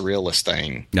the surrealist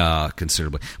thing.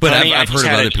 Considerably. But I've heard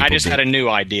of other people. I just had a new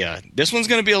idea. This one's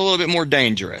going to be a little bit more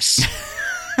dangerous.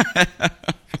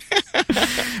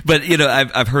 But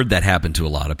I've heard that happen to a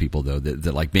lot of people though.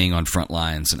 That like being on front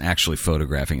lines and actually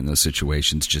photographing in those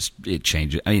situations, just it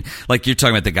changes. I mean, like you're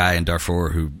talking about the guy in Darfur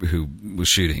who was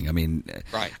shooting. I mean,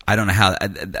 right. I don't know how.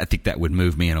 I think that would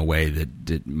move me in a way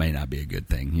that may not be a good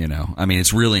thing. I mean,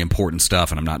 it's really important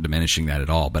stuff, and I'm not diminishing that at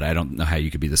all. But I don't know how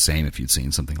you could be the same if you'd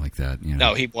seen something like that.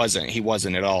 No, he wasn't. He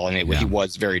wasn't at all, and he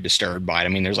was very disturbed by it. I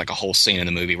mean, there's like a whole scene in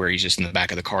the movie where he's just in the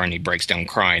back of the car and he breaks down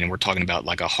crying, and we're talking about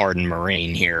like a hardened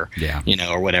Marine here,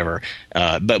 or whatever.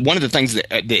 But one of the things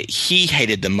that he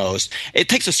hated the most, it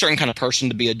takes a certain kind of person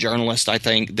to be a journalist, I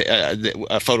think,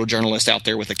 a photojournalist out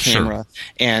there with a camera. Sure.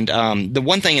 And the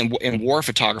one thing in war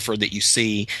photographer that you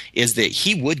see is that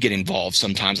he would get involved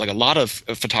sometimes. Like a lot of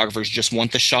photographers just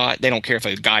want the shot. They don't care if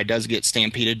a guy does get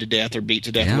stampeded to death or beat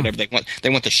to death or whatever. They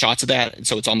want the shots of that.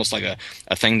 So it's almost like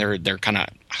a thing they're kind of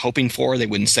hoping for. They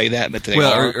wouldn't say that, but they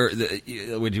are.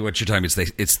 What you're talking about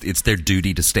is it's their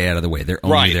duty to stay out of the way. They're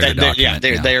only there to document.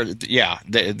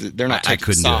 They're not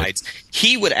taking sides.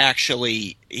 He would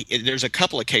actually. There's a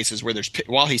couple of cases where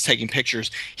while he's taking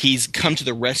pictures, he's come to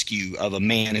the rescue of a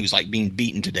man who's like being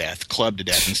beaten to death, clubbed to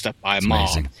death, and stuff by a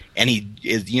mob. Amazing. And he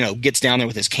gets down there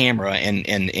with his camera and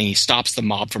he stops the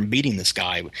mob from beating this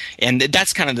guy. And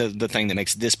that's kind of the thing that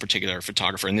makes this particular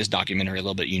photographer in this documentary a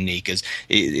little bit unique. Is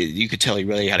you could tell he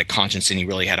really had a conscience and he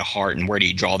really had a heart. And where do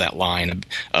you draw that line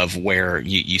of where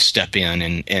you step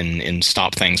in and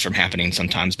stop things from happening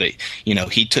sometimes? But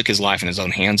he took his life in his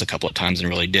own hands a couple of times and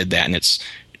really did that. And it's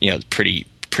pretty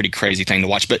crazy thing to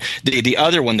watch. But the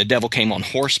other one, The Devil Came on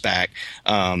Horseback,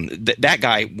 that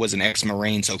guy was an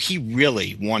ex-Marine, so he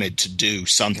really wanted to do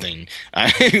something.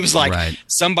 He was like,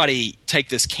 somebody take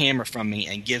this camera from me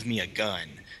and give me a gun.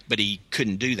 But he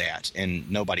couldn't do that,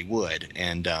 and nobody would.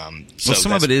 And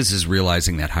some of it is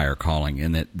realizing that higher calling,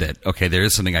 and that okay, there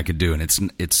is something I could do, and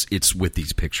it's with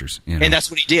these pictures. And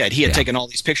that's what he did. He had taken all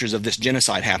these pictures of this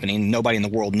genocide happening. Nobody in the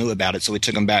world knew about it, so he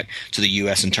took them back to the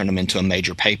U.S. and turned them into a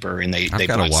major paper. And I've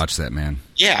got to watch that, man.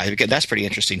 Yeah, that's pretty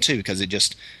interesting too, because it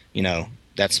just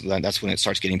that's when it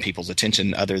starts getting people's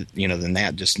attention. Other than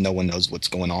that, just no one knows what's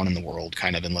going on in the world,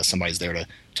 kind of, unless somebody's there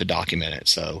to document it.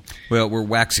 So, well, we're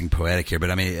waxing poetic here,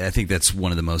 but I mean, I think that's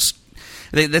one of the most.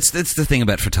 That's the thing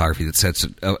about photography that sets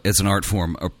it as an art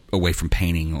form away from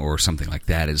painting or something like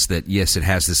that. Is that yes, it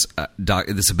has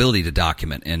this ability to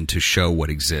document and to show what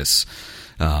exists.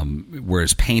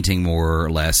 Whereas painting, more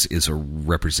or less, is a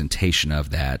representation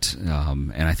of that,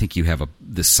 and I think you have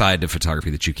this side of photography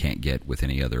that you can't get with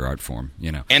any other art form.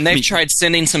 And they've tried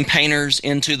sending some painters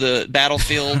into the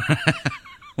battlefield.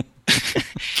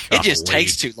 It just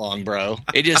takes too long, bro.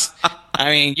 It just, I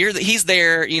mean, he's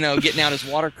there, getting out his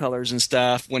watercolors and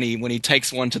stuff when he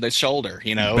takes one to the shoulder,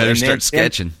 Better start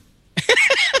sketching.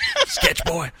 Sketch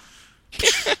boy.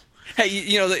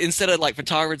 Hey, instead of like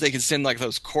photographers, they could send like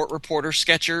those court reporter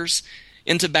sketchers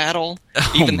into battle.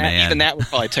 Even that would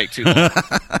probably take too long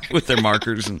with their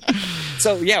markers.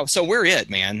 So we're it,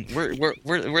 man. We're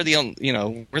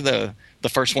the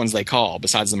first ones they call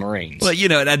besides the Marines. Well,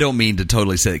 and I don't mean to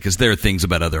totally say it because there are things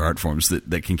about other art forms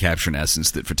that can capture an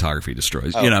essence that photography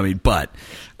destroys. Oh. But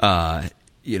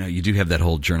you do have that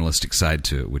whole journalistic side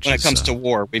to it. Which when it comes to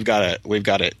war, we've got it. We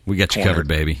got you covered,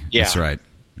 baby. Yeah. That's right.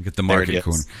 We get the market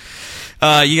corner.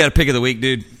 You got a pick of the week,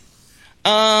 dude?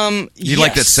 You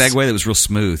like that segue? That was real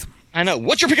smooth. I know.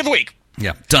 What's your pick of the week?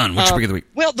 Yeah, done. What's your pick of the week?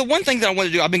 Well, the one thing that I want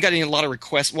to do, I've been getting a lot of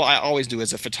requests. Well, I always do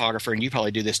as a photographer, and you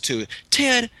probably do this too.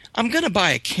 Ted, I'm going to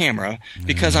buy a camera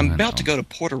because I'm about to go to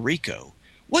Puerto Rico.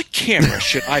 What camera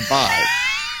should I buy?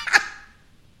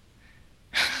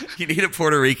 You need a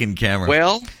Puerto Rican camera.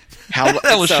 Well,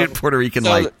 that will shoot Puerto Rican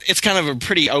light. It's kind of a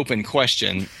pretty open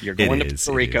question. You're going to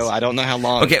Puerto Rico. I don't know how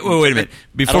long. Okay, well, wait a minute.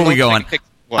 Before we go on,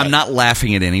 I'm not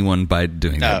laughing at anyone by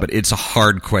doing that, but it's a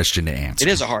hard question to answer.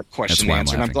 It is a hard question to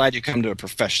answer, and I'm glad you come to a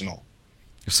professional.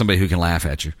 Somebody who can laugh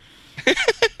at you.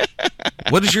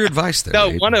 What is your advice there?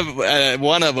 No,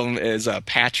 one of them is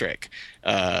Patrick.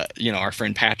 Our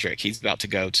friend Patrick. He's about to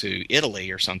go to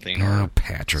Italy or something. Oh,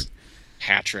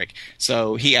 Patrick.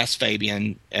 So he asked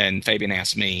Fabian, and Fabian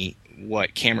asked me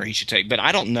what camera he should take. But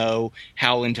I don't know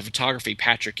how into photography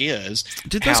Patrick is.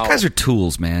 Dude, those guys are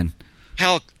tools, man.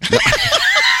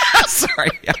 Sorry,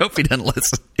 I hope he doesn't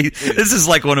listen. This is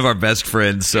like one of our best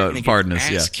friends, so pardon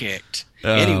us. Ass kicked.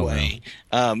 Anyway,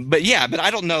 but I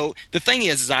don't know. The thing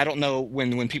is I don't know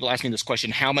when people ask me this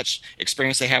question, how much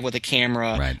experience they have with a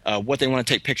camera, what they want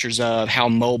to take pictures of, how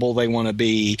mobile they want to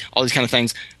be, all these kind of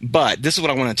things. But this is what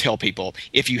I want to tell people.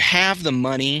 If you have the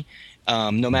money,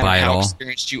 no matter how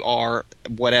experienced you are,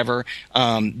 whatever,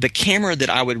 the camera that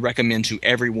I would recommend to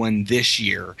everyone this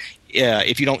year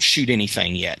if you don't shoot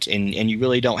anything yet, and you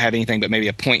really don't have anything but maybe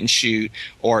a point and shoot,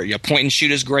 or a point and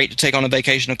shoot is great to take on a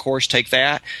vacation, of course, take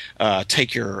that.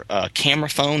 Take your camera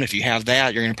phone. If you have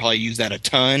that, you're going to probably use that a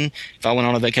ton. If I went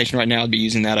on a vacation right now, I'd be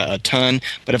using that a ton.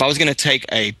 But if I was going to take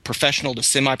a professional to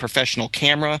semi-professional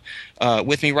camera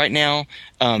with me right now,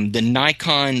 the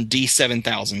Nikon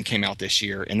D7000 came out this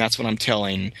year, and that's what I'm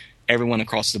telling everyone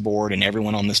across the board and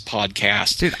everyone on this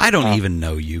podcast. Dude, I don't even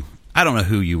know you. I don't know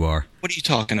who you are. What are you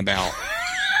talking about?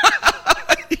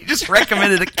 You just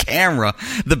recommended a camera,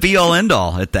 the be-all,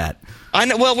 end-all at that. I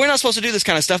know. Well, we're not supposed to do this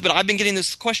kind of stuff, but I've been getting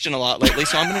this question a lot lately,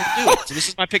 so I'm going to do it. So this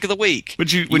is my pick of the week.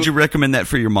 Would you recommend that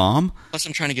for your mom? Plus,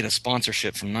 I'm trying to get a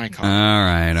sponsorship from Nikon. All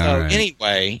right.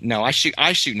 Anyway, no, I shoot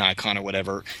Nikon or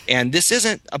whatever, and this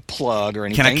isn't a plug or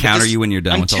anything. Can I counter you when you're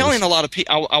done? I'm with telling all a lot of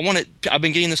people. I've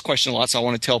been getting this question a lot, so I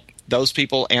want to tell those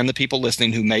people and the people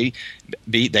listening who may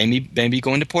be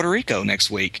going to Puerto Rico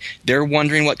next week. They're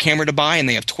wondering what camera to buy, and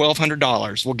they have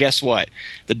 $1,200. Well, guess what?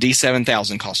 The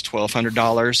D7000 costs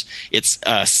 $1,200. It's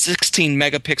a 16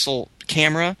 megapixel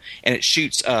camera, and it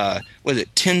shoots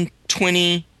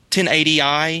 1020,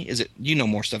 1080i. Is it? You know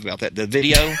more stuff about that. The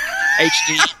video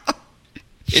HD.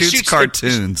 It shoots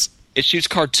cartoons. It shoots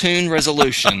cartoon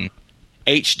resolution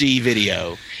HD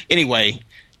video. Anyway.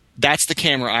 That's the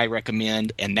camera I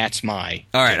recommend, and that's my.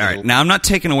 All right. Now, I'm not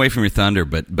taking away from your thunder,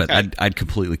 but okay. I'd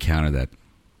completely counter that.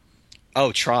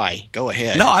 Oh, try. Go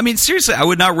ahead. No, I mean, seriously, I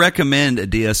would not recommend a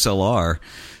DSLR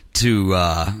to,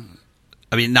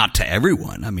 not to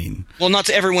everyone. Well, not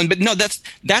to everyone, but no,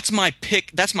 that's my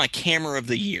pick. That's my camera of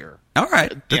the year. All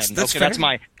right. That's fair. That's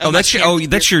my. That's your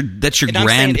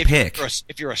grand pick.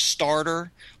 If you're a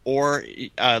starter. Or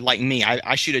like me,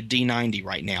 I shoot a D90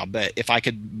 right now. But if I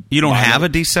could, you don't have a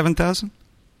D7000?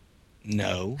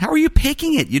 No. How are you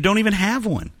picking it? You don't even have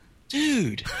one,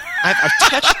 dude.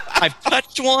 I've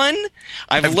touched one.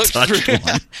 I've looked through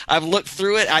it. I've looked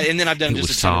through it, and then I've done just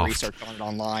a ton of research on it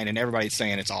online, and everybody's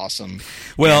saying it's awesome.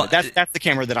 Well, that's the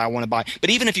camera that I want to buy.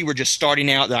 But even if you were just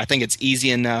starting out, that I think it's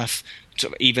easy enough.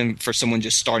 Even for someone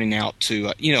just starting out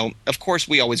to, of course,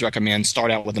 we always recommend start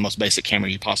out with the most basic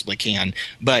camera you possibly can.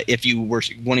 But if you were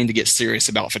wanting to get serious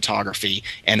about photography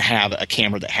and have a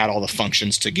camera that had all the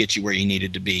functions to get you where you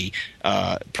needed to be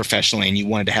professionally, and you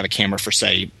wanted to have a camera for,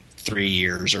 say, 3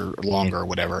 years or longer or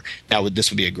whatever, this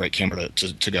would be a great camera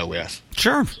to go with.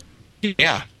 Sure.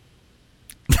 Yeah.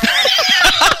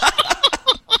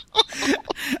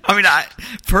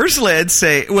 Personally, I'd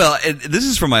say, this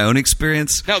is from my own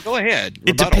experience. No, go ahead.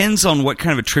 It depends on what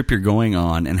kind of a trip you're going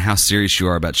on and how serious you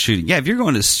are about shooting. Yeah, if you're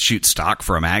going to shoot stock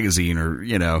for a magazine or,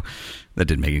 that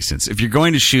didn't make any sense. If you're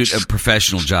going to shoot a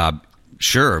professional job,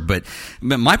 sure. But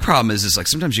my problem is like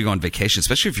sometimes you go on vacation,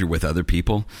 especially if you're with other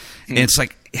people, and it's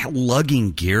like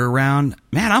lugging gear around.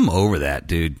 Man, I'm over that,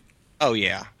 dude. Oh,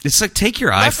 yeah. It's like take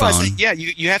your iPhone.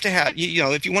 You have to have,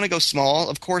 if you want to go small,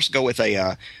 of course, go with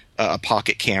a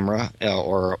pocket camera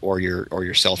or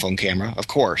your cell phone camera, of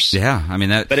course. Yeah,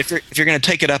 that. But if you're going to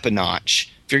take it up a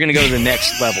notch, if you're going to go to the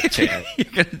next level, Ted,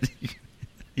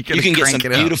 you can get some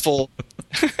beautiful.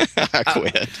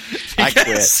 I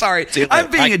quit. Sorry,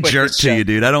 I'm being a jerk to you,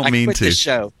 dude. I don't mean to. This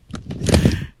show.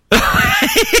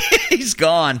 He's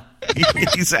gone.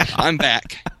 He's out. I'm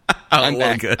back. I'm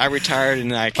back. Good. I retired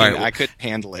and I couldn't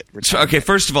handle it. So, okay,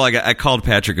 first of all, I called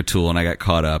Patrick a tool and I got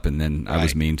caught up, and then I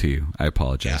was mean to you. I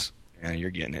apologize. Yeah,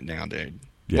 you're getting it now, dude.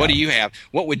 Yeah. What do you have?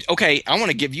 Okay, I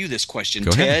want to give you this question,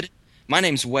 Ted. Ahead. My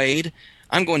name's Wade.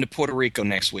 I'm going to Puerto Rico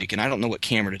next week, and I don't know what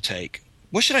camera to take.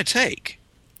 What should I take?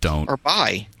 Don't. Or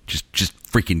buy? Just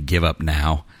freaking give up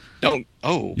now. Don't.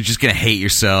 Oh. You're just going to hate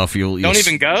yourself. You'll don't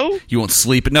even go? You won't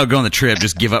sleep. No, go on the trip.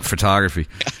 Just give up photography.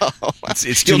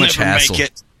 It's too much hassle. Make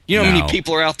it. You know how many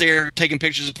people are out there taking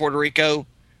pictures of Puerto Rico?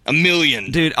 1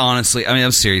 million. Dude, honestly,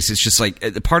 I'm serious. It's just like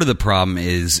part of the problem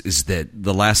is that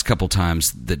the last couple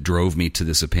times that drove me to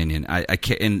this opinion, I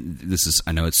can't, and this is,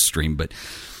 I know it's streamed, but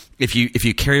if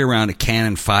you carry around a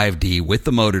Canon 5D with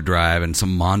the motor drive and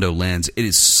some Mondo lens, it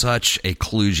is such a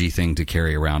kludgy thing to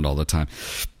carry around all the time.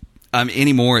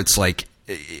 Anymore, it's like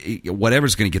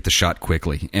whatever's going to get the shot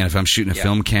quickly. And if I'm shooting a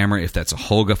film camera, if that's a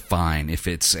Holga, fine. If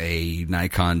it's a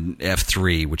Nikon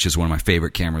F3, which is one of my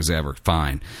favorite cameras ever,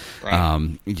 fine.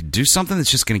 Right. Do something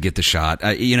that's just going to get the shot.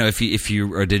 If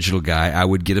you're a digital guy, I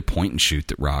would get a point and shoot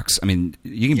that rocks.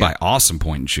 You can buy awesome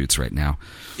point and shoots right now.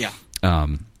 Yeah.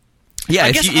 Yeah,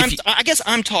 I guess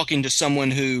I'm talking to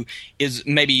someone who is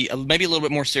maybe a little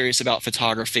bit more serious about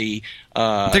photography.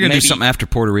 They're going to do something after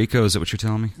Puerto Rico. Is that what you're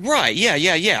telling me? Right. Yeah.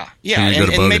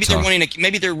 And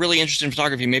maybe they're really interested in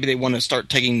photography. Maybe they want to start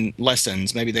taking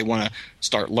lessons. Maybe they want to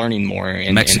start learning more.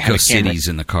 Mexico City's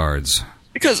in the cards.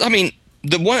 Because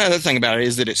The one other thing about it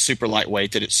is that it's super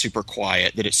lightweight, that it's super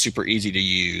quiet, that it's super easy to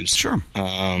use. Sure.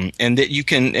 And that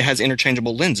it has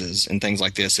interchangeable lenses and things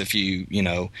like this. If you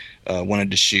wanted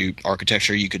to shoot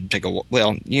architecture, you could take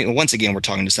once again, we're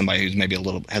talking to somebody who's maybe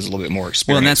has a little bit more experience.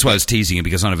 Well, and that's why I was teasing you,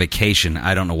 because on a vacation,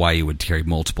 I don't know why you would carry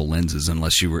multiple lenses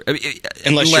unless you were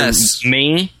unless you're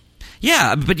me.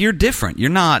 Yeah, but you're different. You're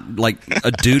not like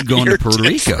a dude going to Puerto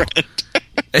Rico.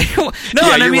 No,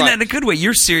 yeah, and I mean right. that in a good way.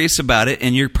 You're serious about it,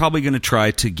 and you're probably going to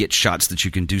try to get shots that you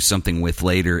can do something with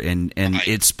later, and right.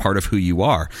 It's part of who you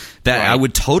are. That right. I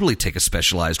would totally take a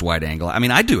specialized wide angle. I mean,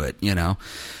 I do it, In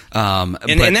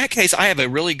that case, I have a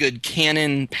really good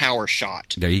Canon Power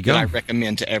Shot. There you go. That I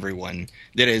recommend to everyone,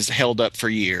 that has held up for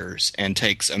years and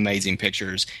takes amazing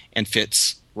pictures and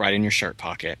fits right in your shirt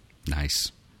pocket.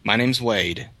 Nice. My name's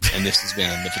Wade, and this has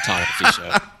been the Photography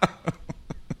Show.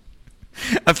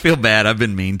 I feel bad. I've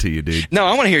been mean to you, dude. No,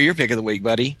 I want to hear your pick of the week,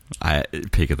 buddy.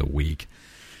 Pick of the week.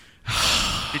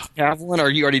 Did you have one, or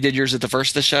you already did yours at the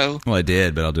first of the show? Well, I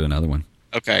did, but I'll do another one.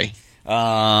 Okay.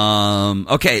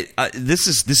 Okay. This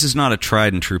is not a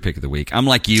tried and true pick of the week. I'm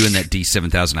like you in that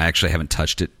D7000. I actually haven't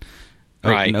touched it.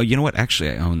 Oh, right. No, you know what? Actually,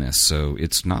 I own this, so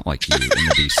it's not like you in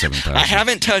the D7000. I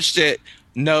haven't touched it.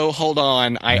 No, hold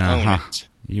on. I own it.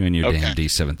 You and your damn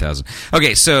D7000.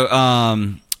 Okay, so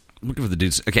looking for the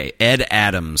dudes. Okay, Ed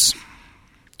Adams,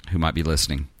 who might be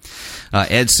listening.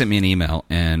 Ed sent me an email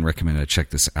and recommended I check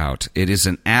this out. It is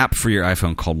an app for your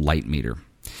iPhone called Light Meter.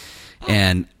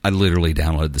 And I literally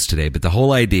downloaded this today. But the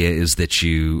whole idea is that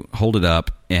you hold it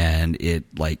up and it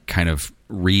like kind of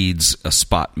reads a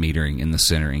spot metering in the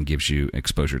center and gives you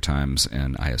exposure times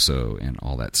and ISO and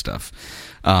all that stuff.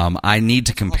 I need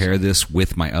to compare this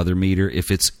with my other meter.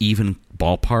 If it's even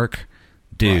ballpark,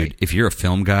 dude, right. If you're a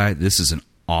film guy, this is an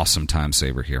awesome time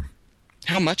saver here.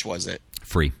 How much was it?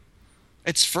 Free.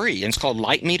 It's free, and it's called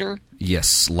Light Meter?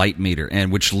 Yes, Light Meter,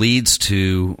 and which leads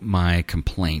to my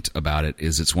complaint about it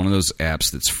is it's one of those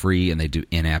apps that's free and they do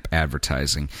in-app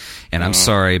advertising. And I'm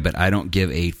sorry, but I don't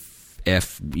give a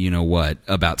F you-know-what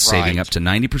about saving up to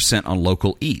 90% on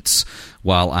local eats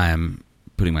while I'm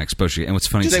putting my exposure. And what's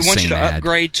funny is do the they want same you to ad.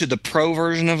 upgrade to the pro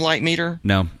version of Light Meter?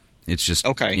 No. It's just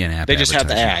in-app They just have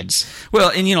the advertising. ads. Well,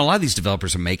 and a lot of these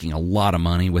developers are making a lot of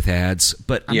money with ads.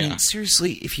 But, I Yeah. mean,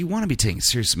 seriously, if you want to be taken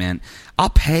serious, man, I'll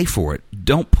pay for it.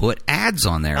 Don't put ads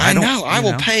on there. I know. I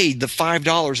will pay the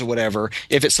 $5 or whatever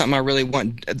if it's something I really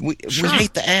want. We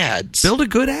hate the ads. Build a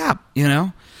good app,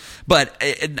 But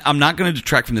I'm not going to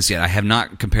detract from this yet. I have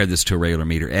not compared this to a regular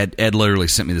meter. Ed literally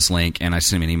sent me this link, and I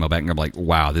sent him an email back, and I'm like,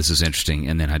 wow, this is interesting.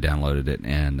 And then I downloaded it,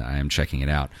 and I am checking it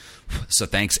out. So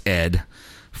thanks, Ed,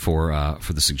 for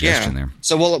the suggestion there.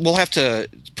 So we'll have to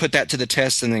put that to the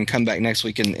test and then come back next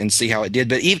week and see how it did.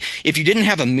 But if you didn't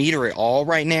have a meter at all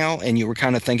right now and you were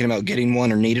kind of thinking about getting one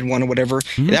or needed one or whatever,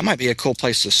 that might be a cool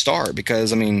place to start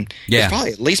because, I mean, it's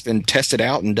probably at least been tested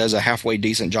out and does a halfway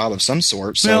decent job of some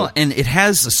sort. So. Well, and it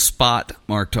has a spot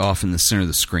marked off in the center of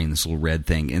the screen, this little red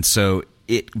thing. And so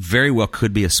it very well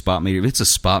could be a spot meter. If it's a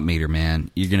spot meter,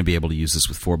 man, you're going to be able to use this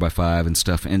with 4x5 and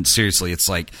stuff. And seriously, it's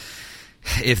like,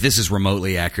 if this is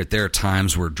remotely accurate, there are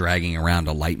times where dragging around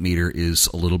a light meter is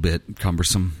a little bit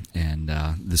cumbersome, and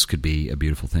this could be a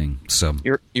beautiful thing. So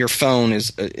your phone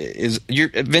is you're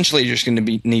eventually just going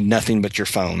to need nothing but your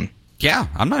phone. Yeah,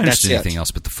 I'm not interested in anything else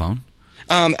but the phone.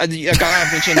 A guy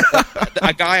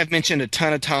I've mentioned a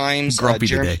ton of times,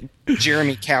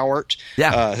 Jeremy Cowart,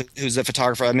 who's a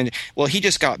photographer. I mean, well, he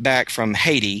just got back from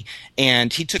Haiti,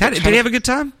 and he took. Did he have a good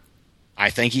time? I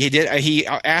think he did. He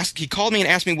called me and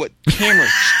asked me what camera.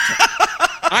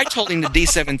 I told him the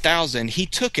D7000. He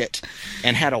took it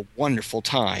and had a wonderful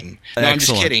time. No, I'm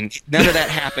just kidding. None of that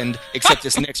happened except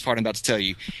this next part I'm about to tell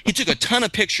you. He took a ton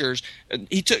of pictures.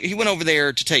 He went over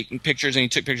there to take pictures, and he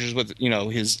took pictures with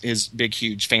his big,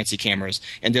 huge, fancy cameras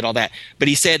and did all that. But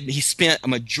he said he spent a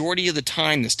majority of the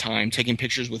time this time taking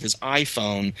pictures with his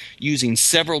iPhone, using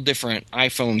several different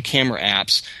iPhone camera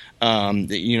apps. Some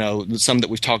that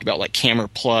we've talked about, like Camera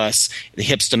Plus, the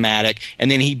Hipstamatic, and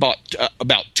then he bought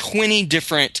about 20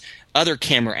 different other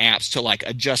camera apps to like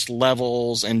adjust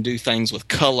levels and do things with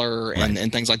color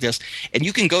and things like this. And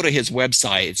you can go to his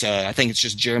website. It's I think it's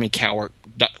just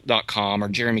jeremycowart.com or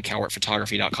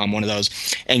jeremycowartphotography.com, one of those,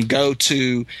 and go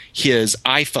to his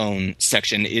iPhone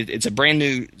section. It's a brand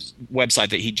new website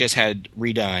that he just had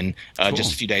redone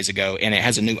just a few days ago, and it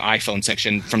has a new iPhone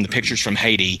section from the pictures from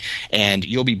Haiti, and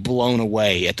you'll be blown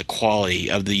away at the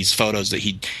quality of these photos that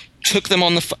he took them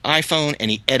on the iPhone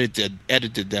and he edited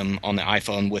them on the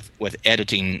iPhone with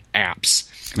editing apps.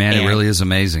 Man, it really is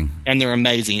amazing. And they're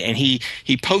amazing. And he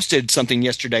posted something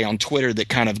yesterday on Twitter that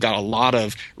kind of got a lot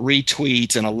of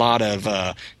retweets and a lot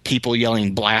of people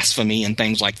yelling blasphemy and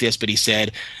things like this. But he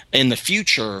said, in the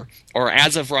future, or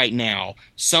as of right now,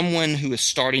 someone who is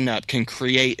starting up can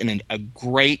create an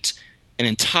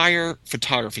entire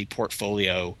photography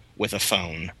portfolio with a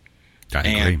phone. I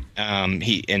agree.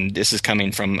 And this is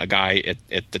coming from a guy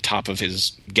at the top of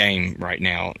his game right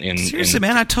now. Seriously,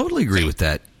 man, I totally agree with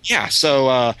that. Yeah.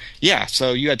 So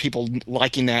you had people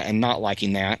liking that and not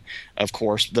liking that. Of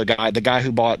course, the guy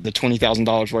who bought the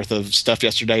 $20,000 worth of stuff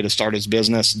yesterday to start his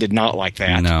business did not like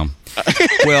that. No.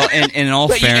 Well, and in all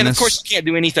fairness, and of course you can't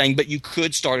do anything, but you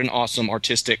could start an awesome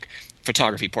artistic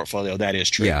photography portfolio. That is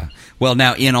true. Yeah. Well,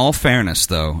 now in all fairness,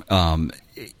 though,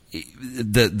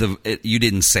 you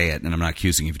didn't say it, and I'm not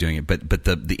accusing you of doing it, but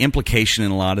the implication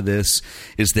in a lot of this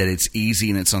is that it's easy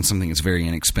and it's on something that's very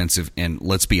inexpensive. And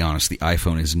let's be honest, the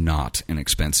iPhone is not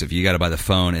inexpensive. You got to buy the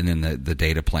phone, and then the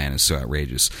data plan is so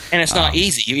outrageous. And it's not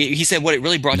easy. He said what it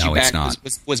really brought you back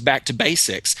was back to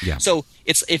basics. Yeah. So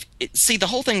the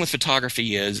whole thing with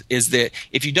photography is that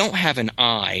if you don't have an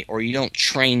eye, or you don't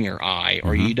train your eye,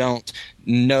 or you don't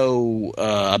know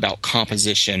about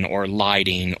composition or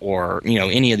lighting or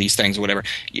any of these things or whatever,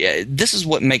 this is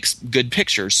what makes good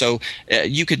pictures. So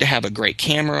you could have a great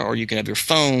camera, or you could have your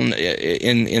phone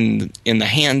in the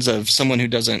hands of someone who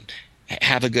doesn't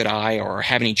have a good eye or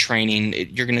have any training.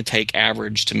 You're going to take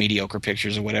average to mediocre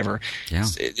pictures or whatever. Yeah.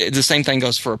 The same thing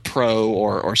goes for a pro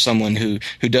or someone who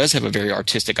does have a very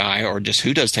artistic eye, or just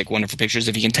who does take wonderful pictures.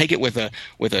 If he can take it with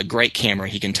a great camera,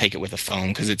 he can take it with a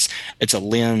phone, because it's a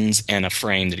lens and a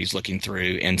frame that he's looking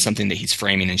through, and something that he's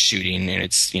framing and shooting, and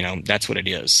it's that's what it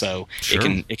is. So sure.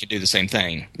 it can do the same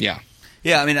thing. Yeah.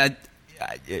 Yeah, I mean,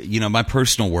 my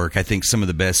personal work, I think some of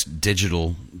the best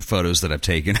digital photos that I've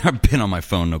taken have been on my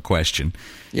phone, no question.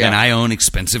 Yeah. And I own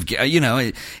expensive,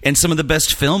 and some of the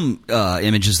best film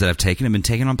images that I've taken have been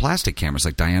taken on plastic cameras,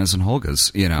 like Diana's and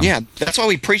Holga's. Yeah, that's why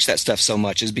we preach that stuff so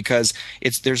much, is because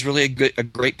there's really a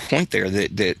great point there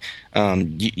that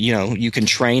you can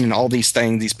train in all these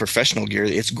things, these professional gear.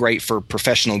 It's great for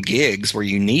professional gigs where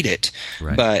you need it,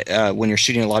 right. But when you're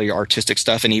shooting a lot of your artistic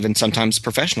stuff, and even sometimes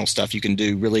professional stuff, you can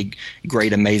do really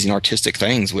great, amazing artistic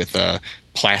things with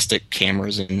plastic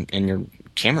cameras and your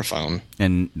camera phone.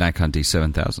 And Nikon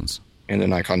D7000s. And the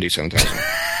Nikon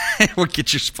D7000. We'll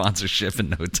get your sponsorship in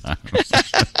no time.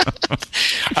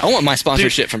 I want my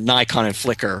sponsorship from Nikon and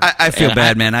Flickr. I feel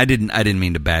bad, man. I didn't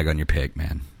mean to bag on your pick,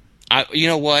 man. You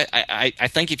know what? I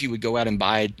think if you would go out and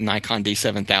buy a Nikon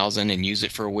D7000 and use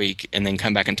it for a week and then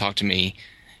come back and talk to me,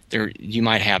 you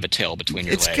might have a tail between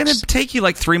your legs. It's going to take you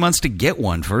like 3 months to get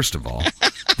one, first of all.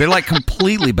 They're like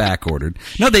completely back ordered.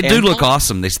 No, they do look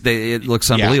awesome. It looks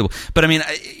unbelievable. Yeah. But I mean,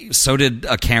 so did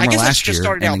a camera last year. I guess I should just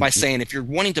started out by saying, if you're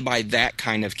wanting to buy that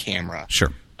kind of camera,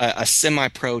 sure, a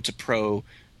semi-pro to pro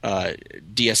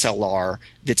DSLR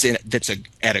that's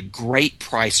at a great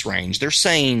price range. They're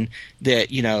saying that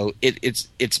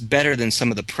it's better than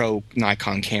some of the pro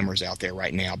Nikon cameras out there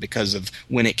right now, because of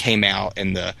when it came out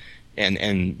and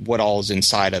what all is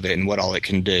inside of it and what all it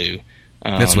can do.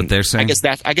 That's what they're saying.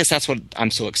 I guess that's what I'm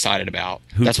so excited about.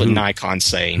 That's what Nikon's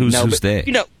saying. Who's they?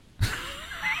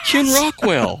 Ken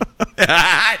Rockwell. Oh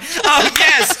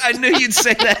yes, I knew you'd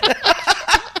say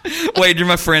that. Wait, you're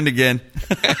my friend again.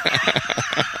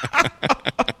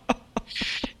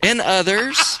 And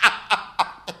others.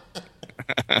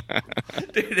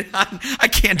 Dude, I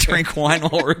can't drink wine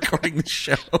while recording the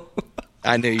show.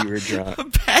 I knew you were drunk.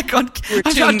 I'm back on.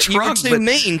 I'm not drunk. You're too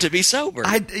mean to be sober.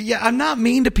 I'm not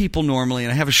mean to people normally,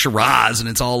 and I have a Shiraz, and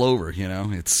it's all over.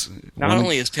 It's not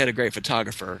only is Ted a great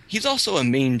photographer, he's also a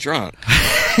mean drunk.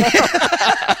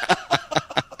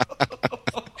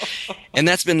 And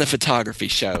that's been the Photography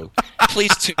Show.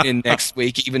 Please tune in next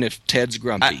week, even if Ted's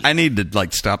grumpy. I need to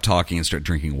stop talking and start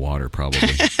drinking water, probably.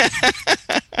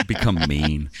 Become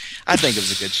mean. I think it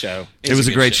was a good show. It was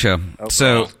a great show. Overall.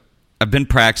 So I've been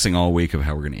practicing all week of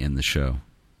how we're going to end the show.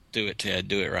 Do it, Ted.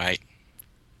 Do it right.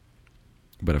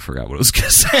 But I forgot what I was going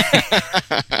to say.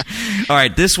 All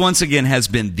right. This, once again, has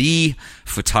been the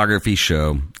Photography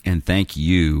Show, and thank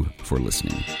you for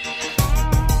listening.